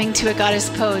knees, coming to a goddess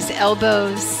pose.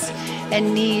 Elbows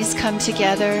and knees come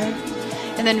together.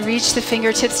 And then reach the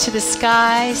fingertips to the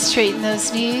sky, straighten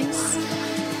those knees.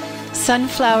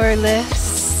 Sunflower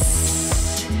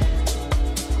lifts.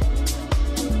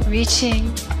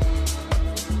 Reaching.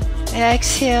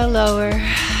 Exhale, lower.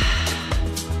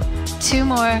 2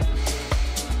 more.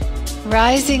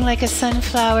 Rising like a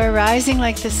sunflower, rising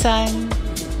like the sun.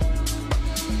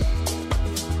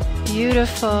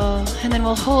 Beautiful. And then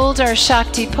we'll hold our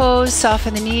Shakti pose,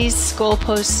 soften the knees, goal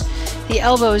pose. The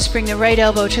elbows, bring the right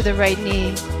elbow to the right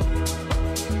knee.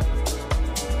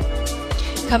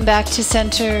 Come back to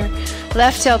center.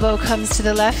 Left elbow comes to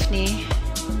the left knee.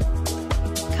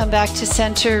 Come back to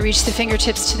center. Reach the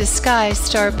fingertips to the sky.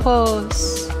 Star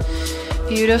pose.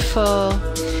 Beautiful.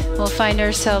 We'll find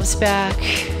ourselves back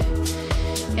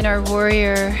in our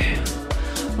warrior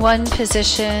 1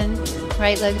 position.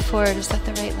 Right leg forward. Is that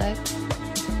the right leg?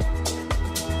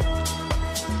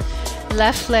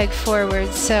 Left leg forward.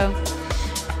 So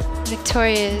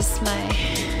Victoria is my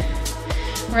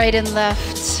right and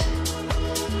left.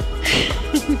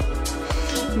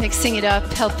 Mixing it up,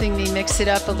 helping me mix it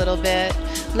up a little bit.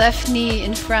 Left knee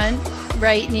in front,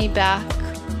 right knee back.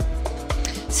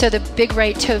 So the big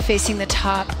right toe facing the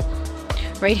top,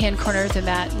 right hand corner of the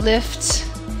mat. Lift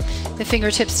the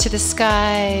fingertips to the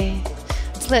sky.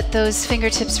 Let's let those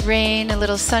fingertips rain a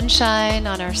little sunshine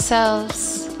on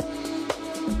ourselves.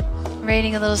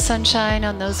 Raining a little sunshine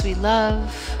on those we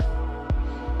love.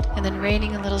 And then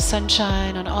raining a little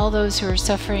sunshine on all those who are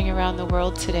suffering around the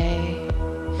world today.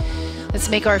 Let's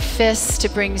make our fists to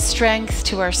bring strength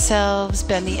to ourselves.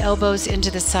 Bend the elbows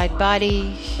into the side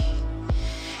body.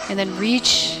 And then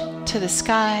reach to the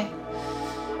sky.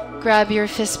 Grab your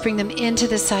fists, bring them into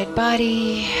the side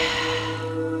body.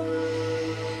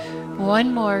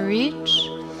 1 more, reach.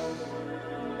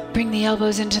 Bring the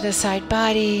elbows into the side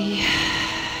body.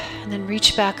 And then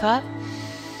reach back up.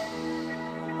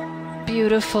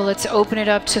 Beautiful. Let's open it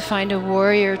up to find a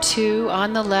warrior 2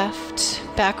 on the left.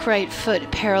 Back right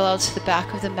foot parallel to the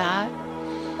back of the mat.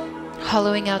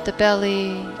 Hollowing out the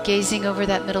belly, gazing over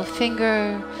that middle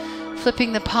finger,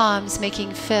 flipping the palms,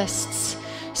 making fists.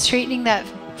 Straightening that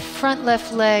front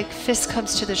left leg, fist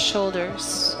comes to the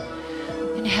shoulders.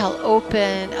 Inhale,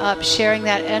 open up, sharing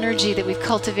that energy that we've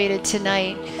cultivated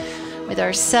tonight with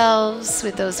ourselves,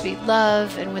 with those we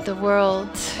love, and with the world.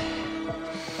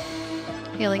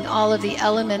 Feeling all of the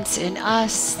elements in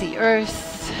us, the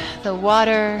earth, the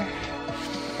water,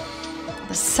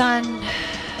 the sun,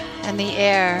 and the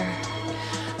air.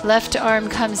 Left arm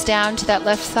comes down to that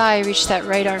left thigh, reach that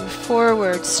right arm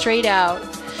forward, straight out.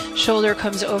 Shoulder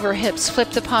comes over hips,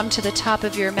 flip the palm to the top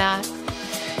of your mat.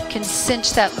 You can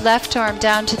cinch that left arm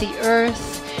down to the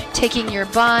earth, taking your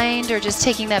bind or just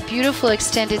taking that beautiful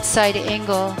extended side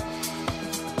angle.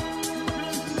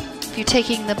 If you're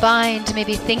taking the bind,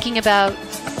 maybe thinking about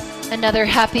another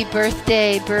happy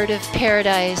birthday, bird of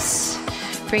paradise.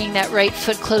 Bringing that right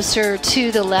foot closer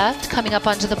to the left, coming up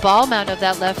onto the ball mount of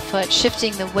that left foot,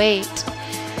 shifting the weight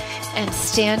and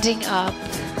standing up.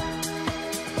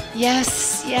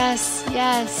 Yes, yes,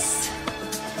 yes.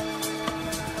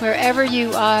 Wherever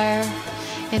you are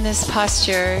in this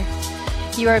posture,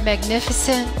 you are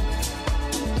magnificent.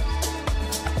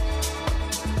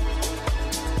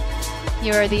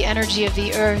 You are the energy of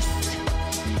the earth.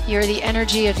 You are the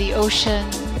energy of the ocean.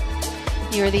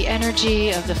 You are the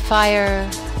energy of the fire.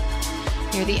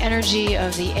 You're the energy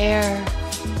of the air.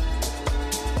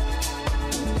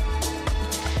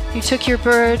 You took your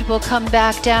bird, we'll come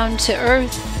back down to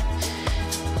earth.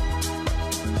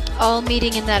 All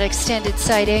meeting in that extended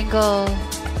side angle.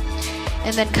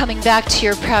 And then coming back to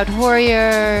your proud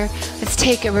warrior, let's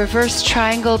take a reverse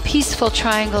triangle, peaceful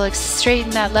triangle.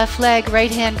 Straighten that left leg,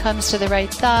 right hand comes to the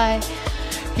right thigh,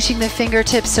 reaching the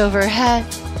fingertips overhead.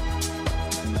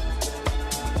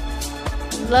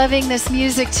 Loving this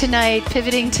music tonight,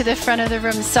 pivoting to the front of the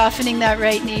room, softening that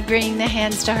right knee, bringing the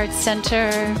hands to heart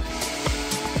center.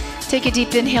 Take a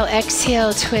deep inhale,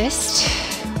 exhale, twist.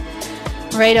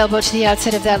 Right elbow to the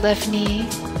outside of that left knee.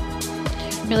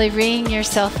 Really wringing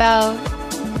yourself out.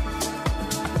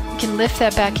 You can lift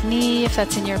that back knee if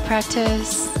that's in your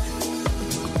practice.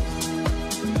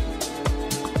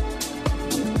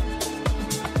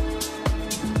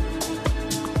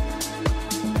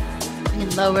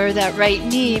 And lower that right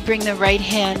knee, bring the right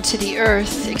hand to the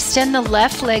earth. Extend the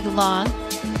left leg long,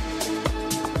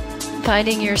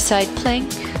 finding your side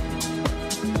plank.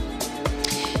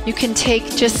 You can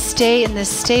just stay in this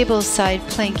stable side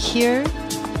plank here,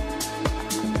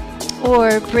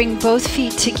 or bring both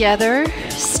feet together,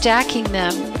 stacking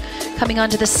them, coming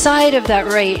onto the side of that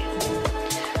right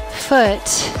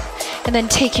foot, and then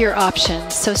take your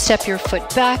options. So step your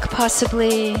foot back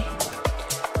possibly.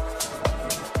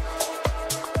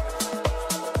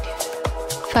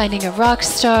 Finding a rock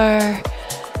star,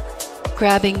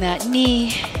 grabbing that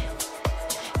knee,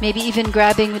 maybe even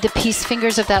grabbing with the peace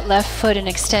fingers of that left foot and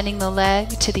extending the leg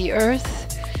to the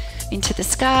earth, into the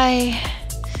sky.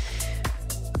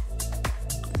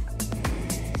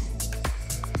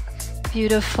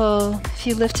 Beautiful. If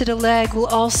you lifted a leg, we'll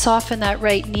all soften that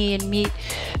right knee and meet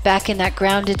back in that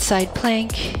grounded side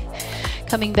plank.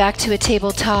 Coming back to a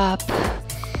tabletop,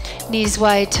 knees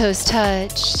wide, toes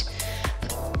touched.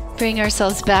 Bring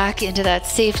ourselves back into that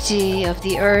safety of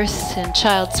the earth and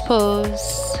child's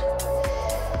pose.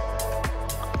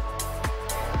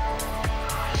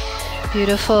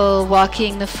 Beautiful.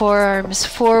 Walking the forearms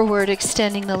forward,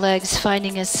 extending the legs,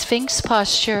 finding a sphinx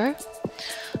posture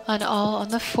on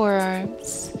the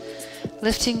forearms,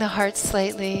 lifting the heart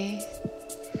slightly.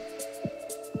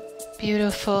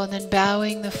 Beautiful. And then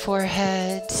bowing the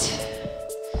forehead,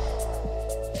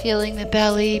 feeling the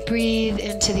belly, breathe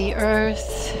into the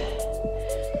earth,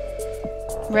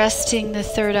 resting the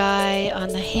third eye on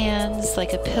the hands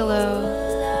like a pillow.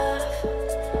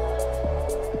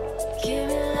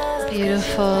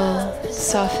 Beautiful.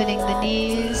 Softening the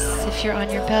knees if you're on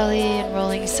your belly and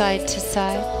rolling side to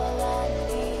side.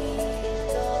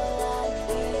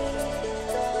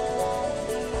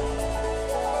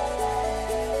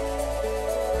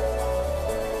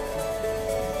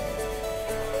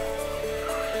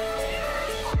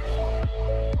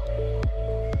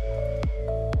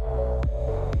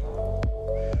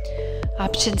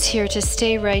 Options here to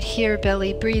stay right here,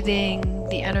 belly breathing,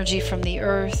 the energy from the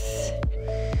earth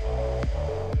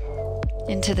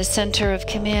into the center of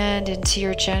command, into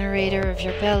your generator of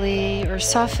your belly, or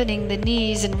softening the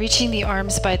knees and reaching the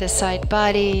arms by the side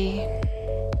body.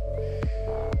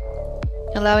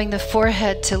 Allowing the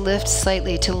forehead to lift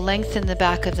slightly to lengthen the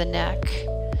back of the neck,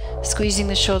 squeezing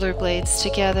the shoulder blades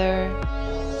together.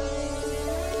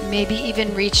 Maybe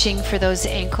even reaching for those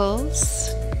ankles.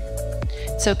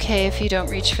 It's okay if you don't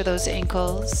reach for those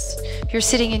ankles. If you're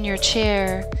sitting in your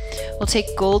chair, we'll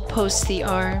take gold post the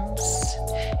arms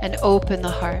and open the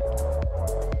heart.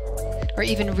 Or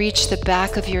even reach the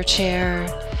back of your chair,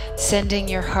 sending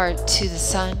your heart to the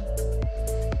sun.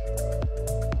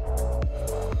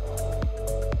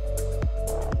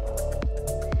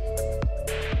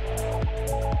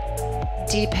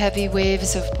 Deep, heavy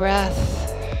waves of breath.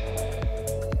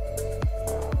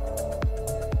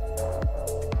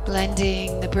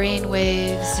 Blending the brain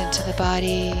waves into the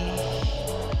body.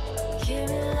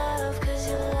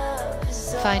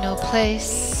 Final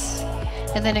place.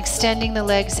 And then extending the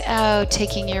legs out,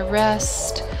 taking your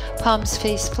rest. Palms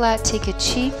face flat, take a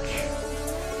cheek.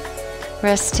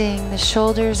 Resting the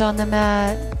shoulders on the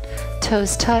mat.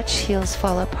 Toes touch, heels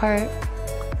fall apart.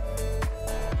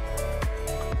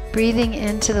 Breathing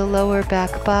into the lower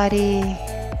back body.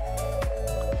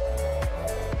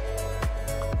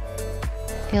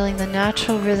 Feeling the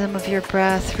natural rhythm of your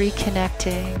breath,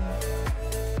 reconnecting.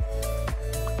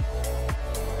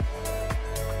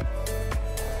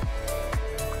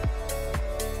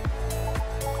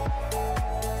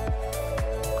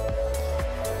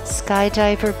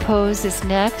 Skydiver pose is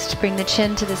next. Bring the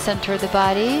chin to the center of the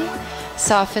body.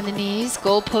 Soften the knees.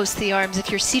 Gold post the arms. If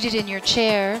you're seated in your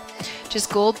chair,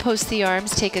 just gold post the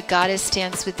arms. Take a goddess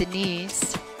stance with the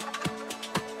knees.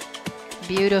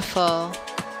 Beautiful.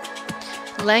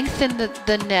 Lengthen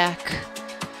the neck.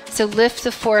 So lift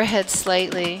the forehead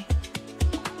slightly.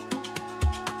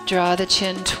 Draw the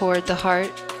chin toward the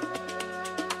heart.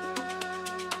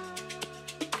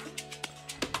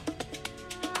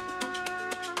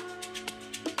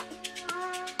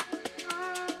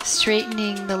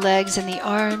 straightening the legs and the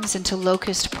arms into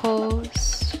locust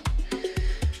pose.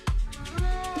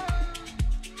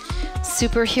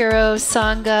 Superhero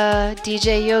Sangha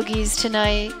DJ Yogis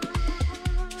tonight,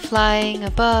 flying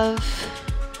above.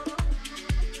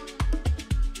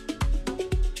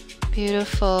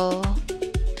 Beautiful.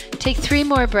 Take 3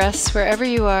 more breaths wherever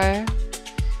you are.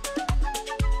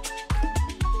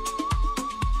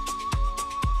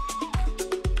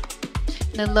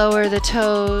 Then lower the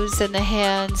toes and the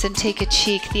hands and take a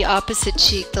cheek, the opposite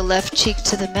cheek, the left cheek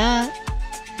to the mat.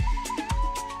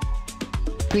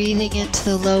 Breathing into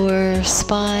the lower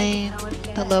spine,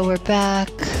 the lower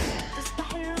back.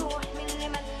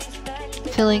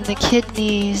 Filling the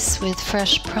kidneys with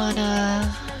fresh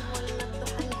prana.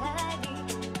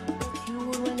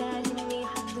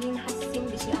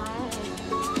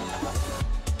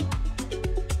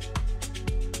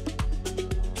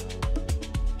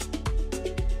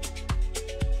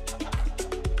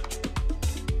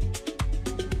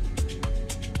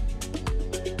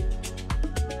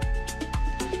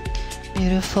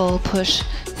 Beautiful. Push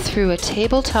through a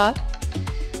tabletop.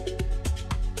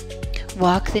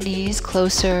 Walk the knees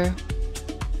closer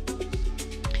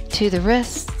to the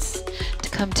wrists to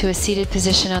come to a seated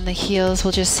position on the heels.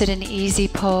 We'll just sit in easy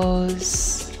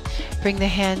pose. Bring the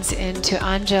hands into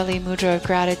Anjali Mudra of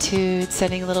gratitude,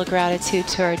 sending a little gratitude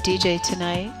to our DJ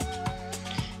tonight,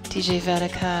 DJ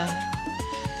Vetica,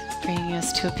 bringing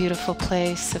us to a beautiful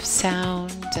place of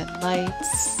sound and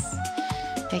lights,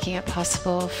 making it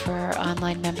possible for our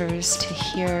online members to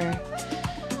hear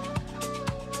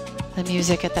the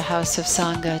music at the House of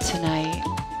Sangha tonight.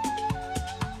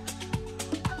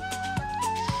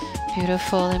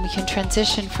 Beautiful, and we can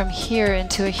transition from here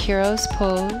into a hero's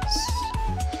pose.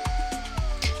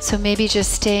 So maybe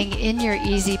just staying in your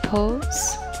easy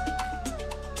pose,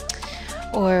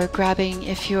 or grabbing,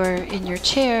 if you're in your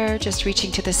chair, just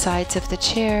reaching to the sides of the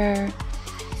chair.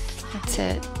 That's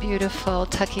it. Beautiful.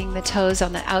 Tucking the toes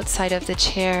on the outside of the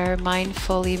chair,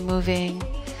 mindfully moving.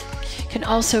 You can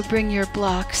also bring your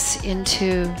blocks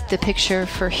into the picture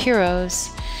for heroes,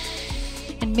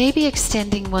 and maybe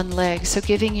extending one leg. So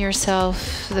giving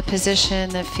yourself the position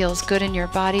that feels good in your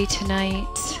body tonight,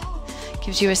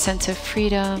 gives you a sense of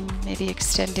freedom. Maybe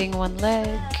extending one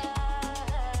leg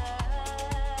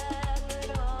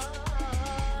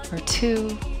or 2.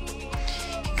 You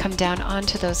can come down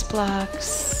onto those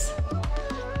blocks,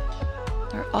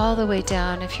 or all the way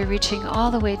down. If you're reaching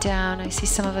all the way down, I see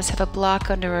some of us have a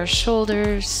block under our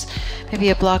shoulders, maybe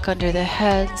a block under the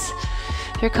heads.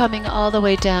 If you're coming all the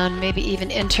way down, maybe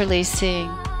even interlacing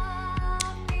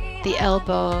the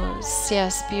elbows.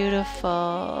 Yes,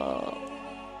 beautiful.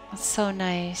 That's so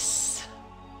nice.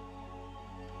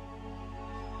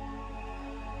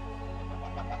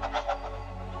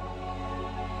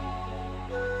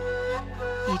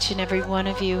 Each and every one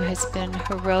of you has been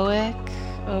heroic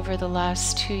over the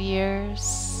last 2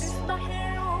 years,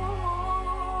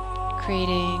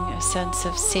 creating a sense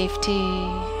of safety,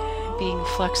 being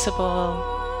flexible,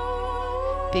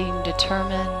 being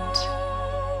determined,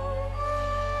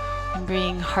 and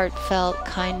bringing heartfelt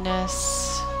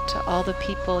kindness to all the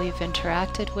people you've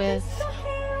interacted with.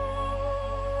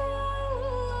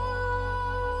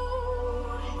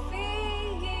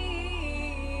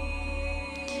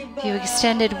 If you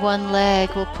extended one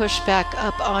leg, we'll push back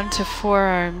up onto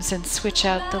forearms and switch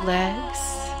out the legs.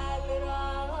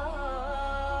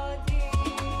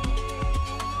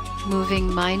 Moving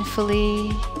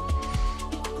mindfully.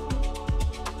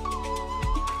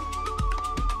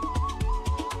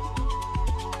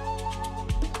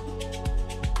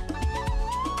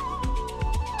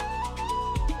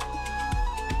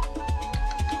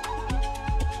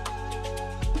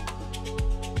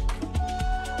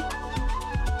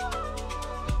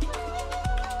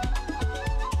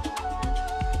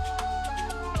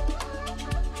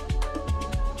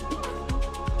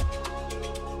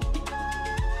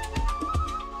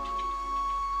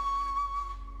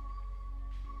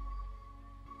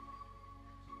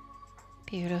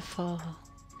 Beautiful.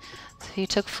 So if you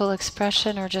took full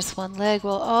expression or just one leg,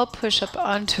 we'll all push up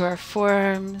onto our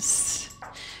forearms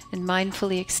and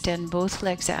mindfully extend both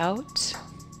legs out.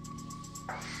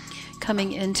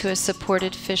 Coming into a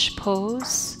supported fish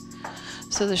pose.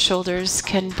 So the shoulders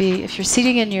can be, if you're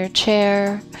sitting in your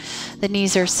chair, the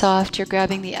knees are soft, you're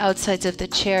grabbing the outsides of the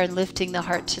chair and lifting the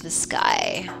heart to the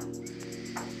sky.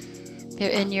 You're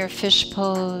in your fish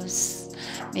pose.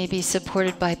 Maybe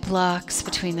supported by blocks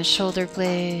between the shoulder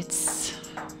blades.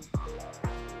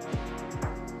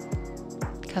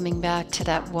 Coming back to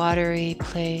that watery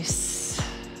place.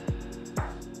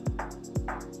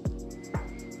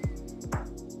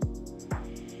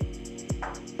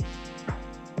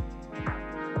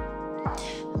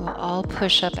 inhale,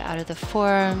 push up out of the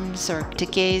forearms or to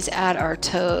gaze at our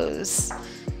toes.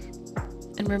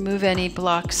 And remove any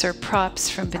blocks or props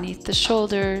from beneath the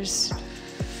shoulders.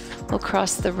 We'll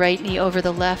cross the right knee over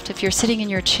the left. If you're sitting in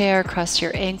your chair, cross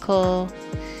your ankle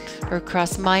or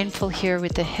cross mindful here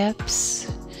with the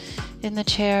hips in the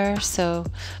chair. So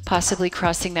possibly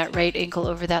crossing that right ankle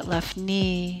over that left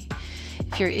knee.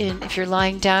 If you're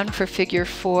lying down for figure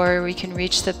 4, we can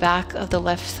reach the back of the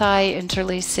left thigh,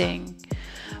 interlacing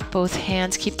both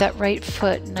hands. Keep that right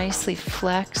foot nicely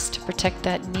flexed to protect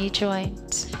that knee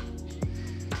joint.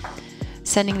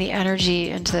 Sending the energy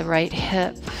into the right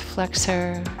hip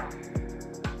flexor.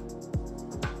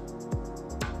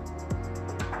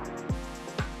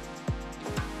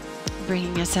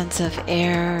 Bringing a sense of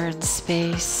air and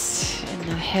space in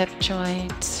the hip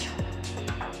joint.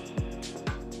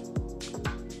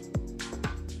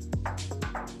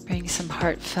 Bring some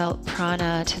heartfelt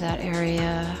prana to that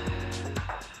area.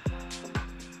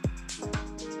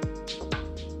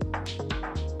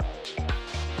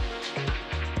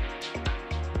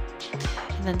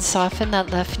 And then soften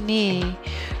that left knee.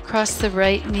 Cross the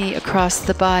right knee across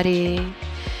the body.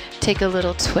 Take a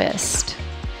little twist.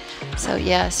 So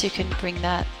yes, you can bring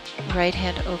that right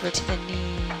hand over to the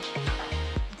knee.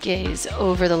 Gaze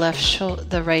over the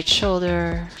the right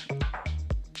shoulder.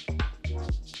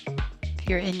 If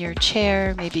you're in your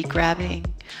chair, maybe grabbing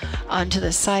onto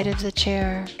the side of the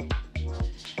chair.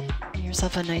 Give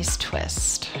yourself a nice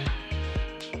twist.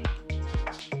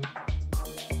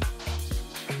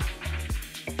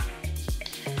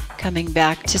 Coming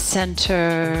back to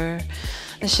center.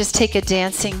 Let's just take a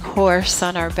dancing horse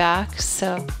on our backs.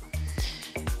 So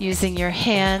using your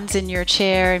hands in your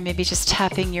chair and maybe just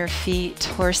tapping your feet,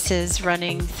 horses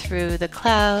running through the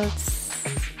clouds.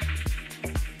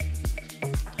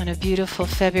 On a beautiful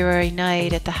February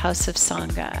night at the House of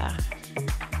Sangha.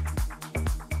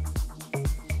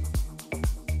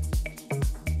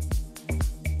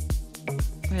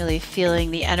 Really feeling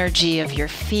the energy of your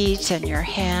feet and your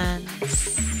hands.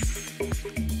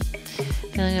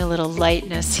 Feeling a little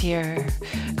lightness here.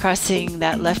 Crossing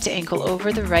that left ankle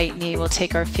over the right knee. We'll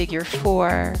take our figure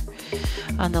 4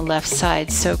 on the left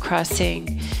side. So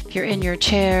crossing, if you're in your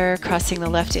chair, crossing the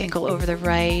left ankle over the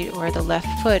right or the left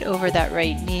foot over that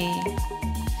right knee.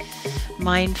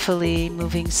 Mindfully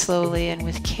moving slowly and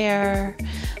with care,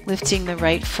 lifting the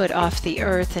right foot off the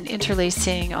earth and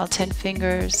interlacing all 10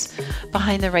 fingers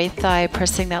behind the right thigh,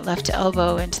 pressing that left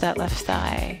elbow into that left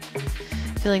thigh.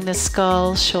 Feeling the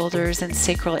skull, shoulders, and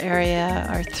sacral area,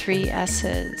 our 3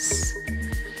 S's.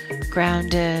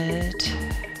 Grounded.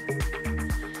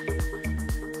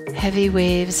 Heavy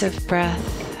waves of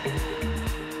breath.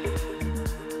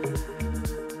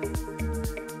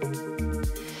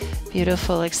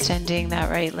 Beautiful, extending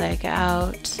that right leg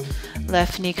out.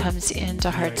 Left knee comes into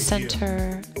heart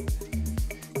center.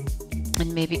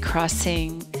 And maybe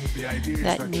crossing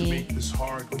that knee,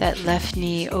 that left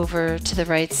knee over to the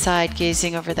right side,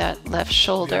 gazing over that left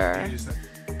shoulder.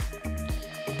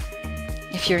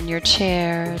 If you're in your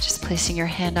chair, just placing your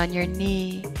hand on your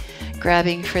knee,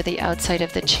 grabbing for the outside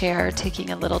of the chair, taking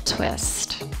a little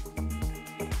twist.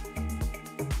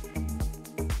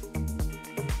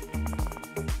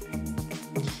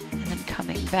 And then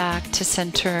coming back to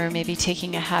center, maybe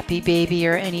taking a happy baby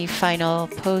or any final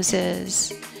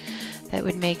poses that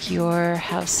would make your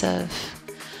House of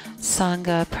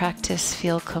Sangha practice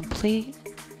feel complete.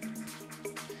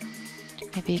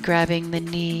 Maybe grabbing the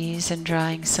knees and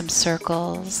drawing some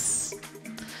circles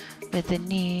with the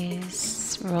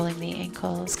knees, rolling the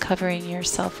ankles, covering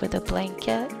yourself with a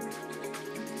blanket.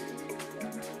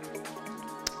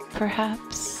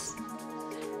 Perhaps.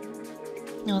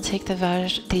 You'll take the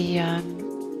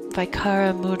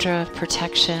Vaikara Mudra of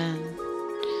protection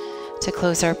to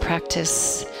close our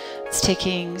practice. It's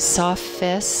taking soft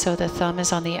fists, so the thumb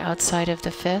is on the outside of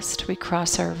the fist. We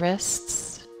cross our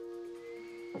wrists.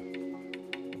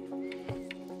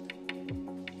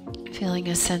 Feeling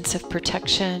a sense of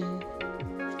protection.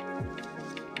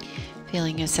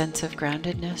 Feeling a sense of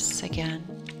groundedness again.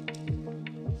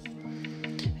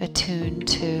 Attuned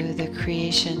to the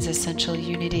creation's essential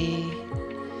unity.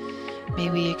 May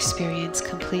we experience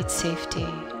complete safety.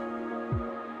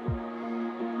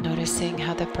 Noticing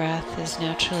how the breath is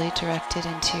naturally directed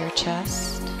into your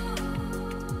chest.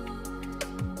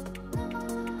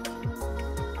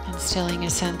 Instilling a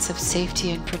sense of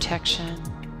safety and protection.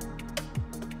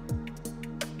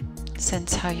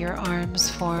 Sense how your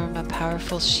arms form a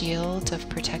powerful shield of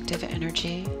protective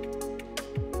energy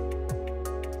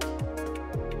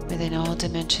within all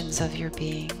dimensions of your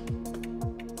being.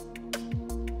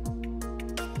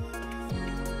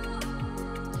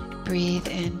 Breathe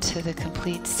into the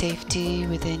complete safety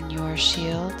within your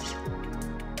shield,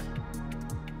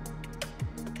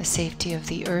 the safety of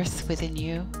the earth within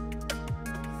you.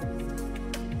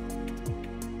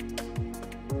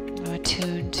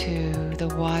 Attune to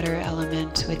the water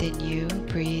element within you.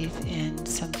 Breathe in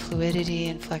some fluidity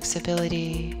and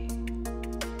flexibility,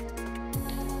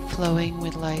 flowing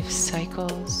with life's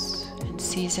cycles and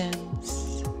seasons.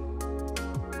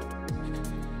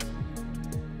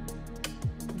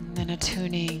 And then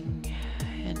attuning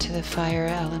into the fire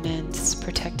element's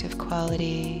protective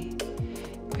quality,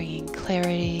 bringing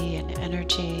clarity and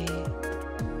energy.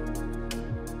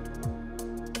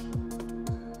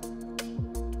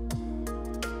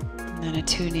 And then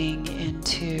attuning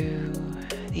into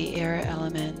the air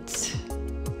element,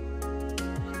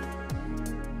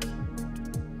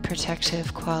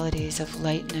 protective qualities of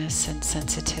lightness and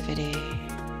sensitivity.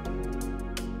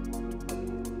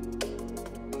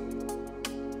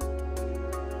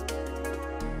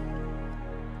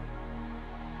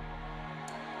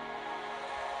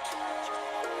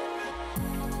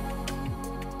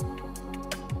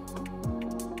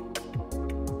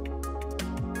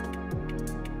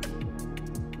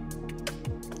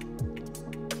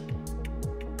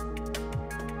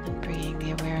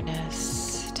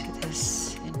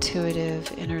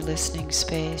 Intuitive inner listening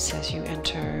space as you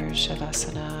enter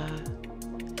Shavasana,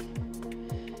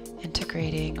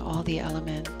 integrating all the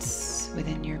elements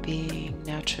within your being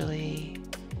naturally,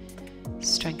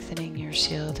 strengthening your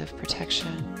shield of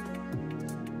protection,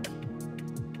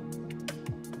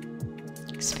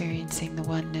 experiencing the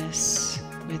oneness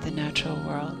with the natural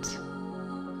world.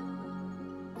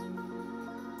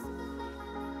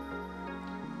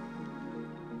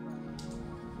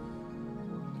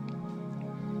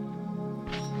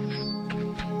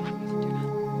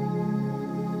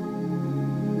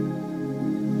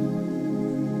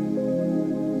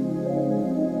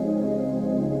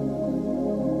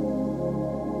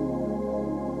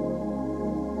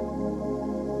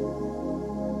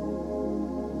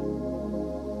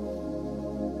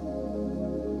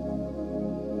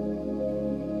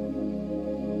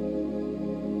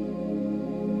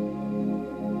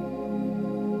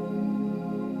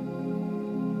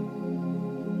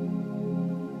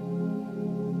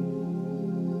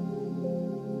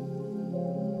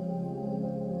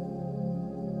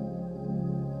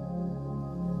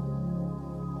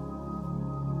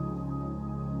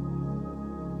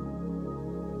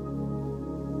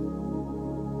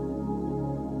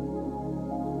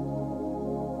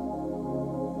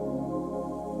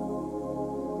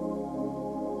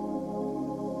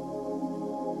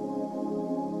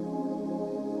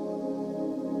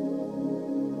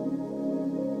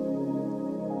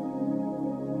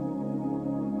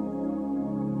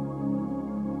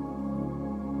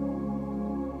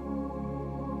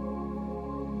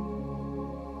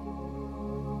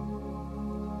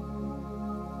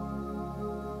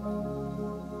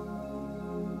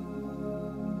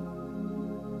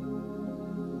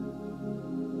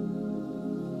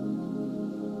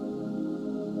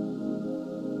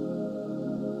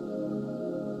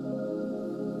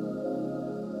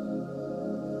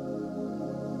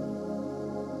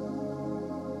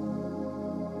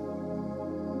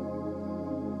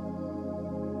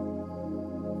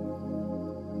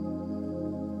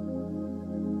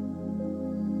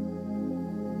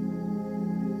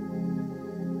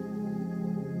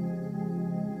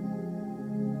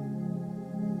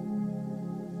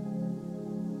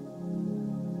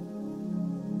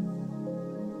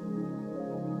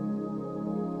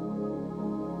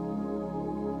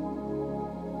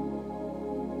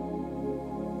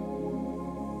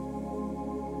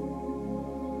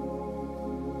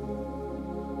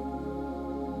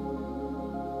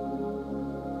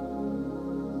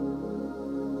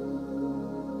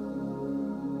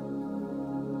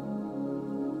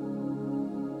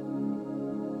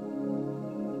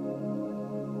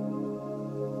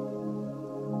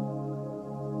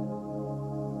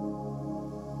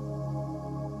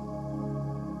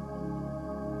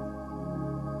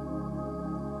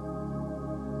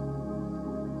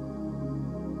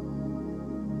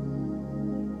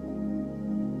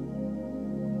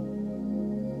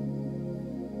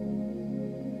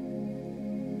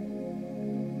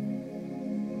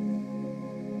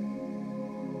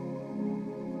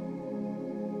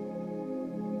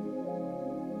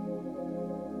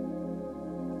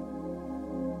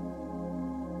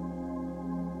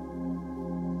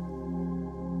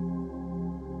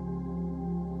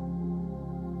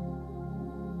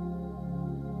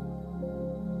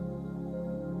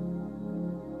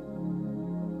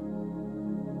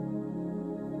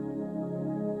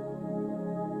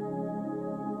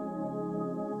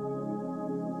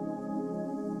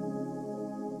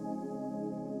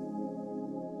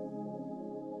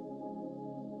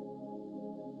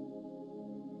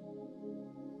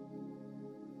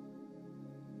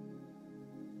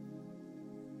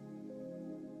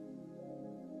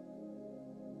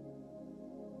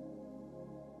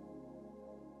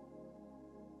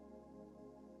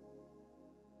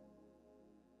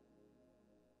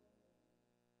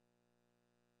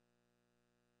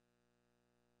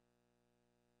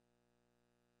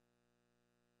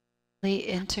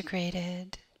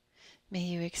 integrated, may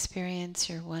you experience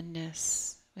your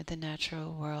oneness with the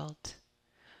natural world.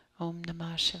 Om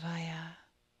Namah Shivaya.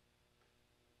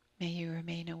 May you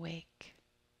remain awake.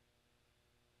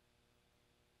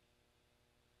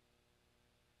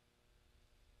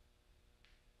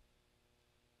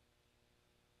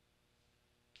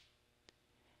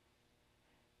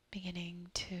 Beginning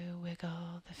to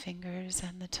wiggle the fingers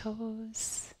and the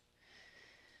toes.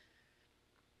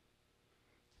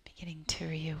 Beginning to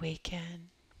reawaken.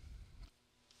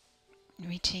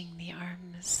 Reaching the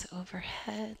arms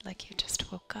overhead like you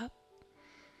just woke up.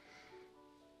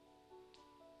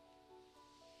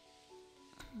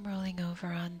 Rolling over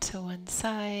onto one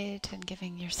side and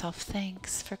giving yourself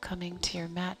thanks for coming to your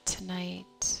mat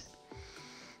tonight.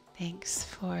 Thanks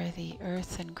for the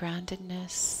earth and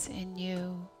groundedness in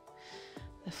you,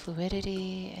 the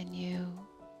fluidity in you,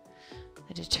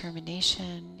 the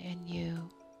determination in you,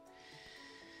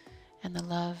 and the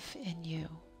love in you.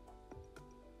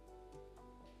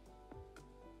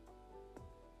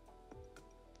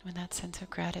 With that sense of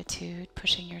gratitude,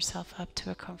 pushing yourself up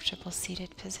to a comfortable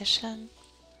seated position.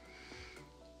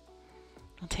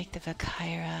 We'll take the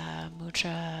Vetica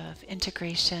mudra of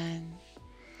integration,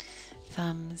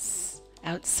 thumbs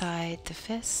outside the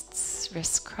fists,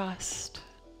 wrists crossed.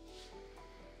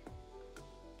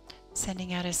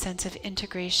 Sending out a sense of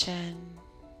integration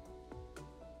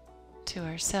to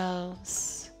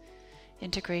ourselves,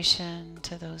 integration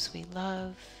to those we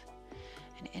love,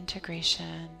 and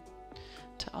integration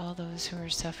to all those who are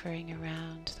suffering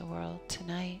around the world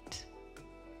tonight.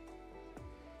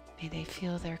 May they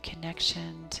feel their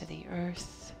connection to the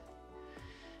earth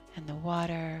and the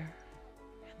water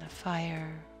and the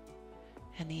fire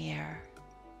and the air.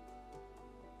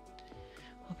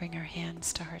 We'll bring our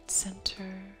hands to heart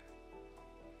center,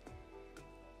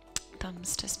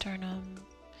 thumbs to sternum.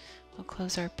 We'll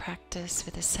close our practice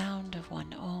with the sound of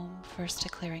one Om, first a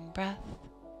clearing breath.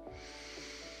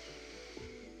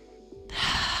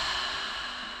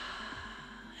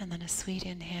 And then a sweet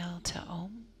inhale to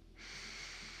Om.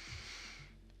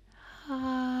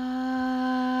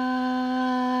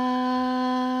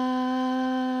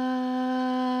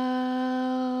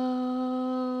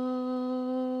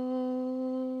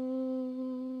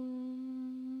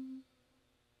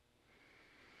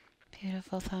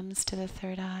 Beautiful. Thumbs to the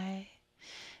third eye.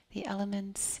 The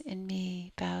elements in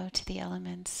me bow to the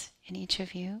elements in each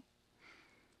of you.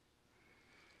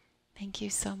 Thank you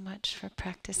so much for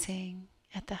practicing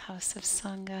at the House of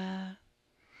Sangha.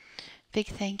 Big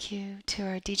thank you to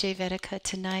our DJ Vetica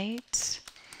tonight.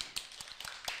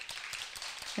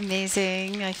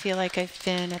 Amazing. I feel like I've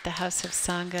been at the House of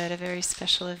Sangha at a very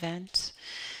special event.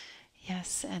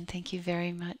 Yes, and thank you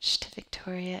very much to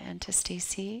Victoria and to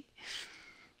Stacy.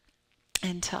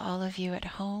 And to all of you at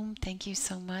home, thank you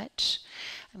so much.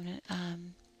 I'm gonna,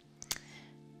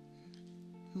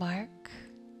 Mark,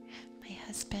 my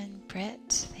husband,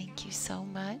 Britt, thank you so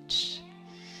much.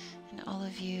 And all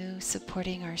of you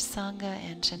supporting our Sangha,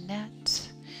 and Jeanette,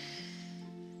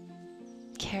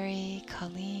 Carrie,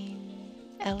 Colleen,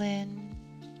 Ellen,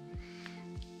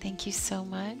 thank you so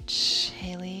much.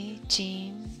 Haley,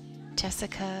 Jean,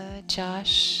 Jessica,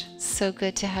 Josh, so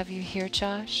good to have you here,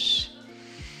 Josh.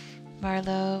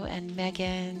 Marlo and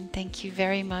Megan, thank you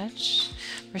very much.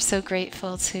 We're so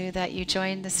grateful to that you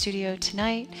joined the studio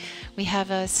tonight. We have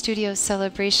a studio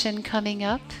celebration coming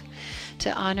up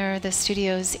to honor the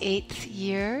studio's 8th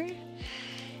year,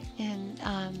 in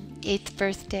 8th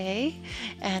birthday,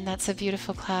 and that's a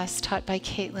beautiful class taught by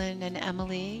Caitlin and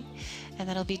Emily, and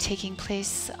that'll be taking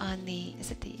place on the,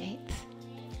 is it the 8th?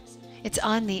 It's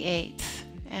on the 8th,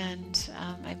 and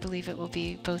I believe it will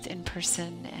be both in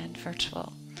person and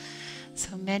virtual.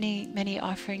 So many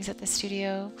offerings at the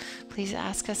studio. Please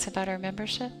ask us about our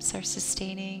memberships, our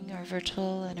sustaining, our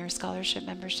virtual, and our scholarship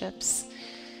memberships.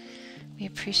 We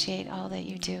appreciate all that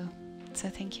you do. So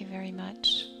thank you very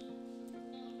much.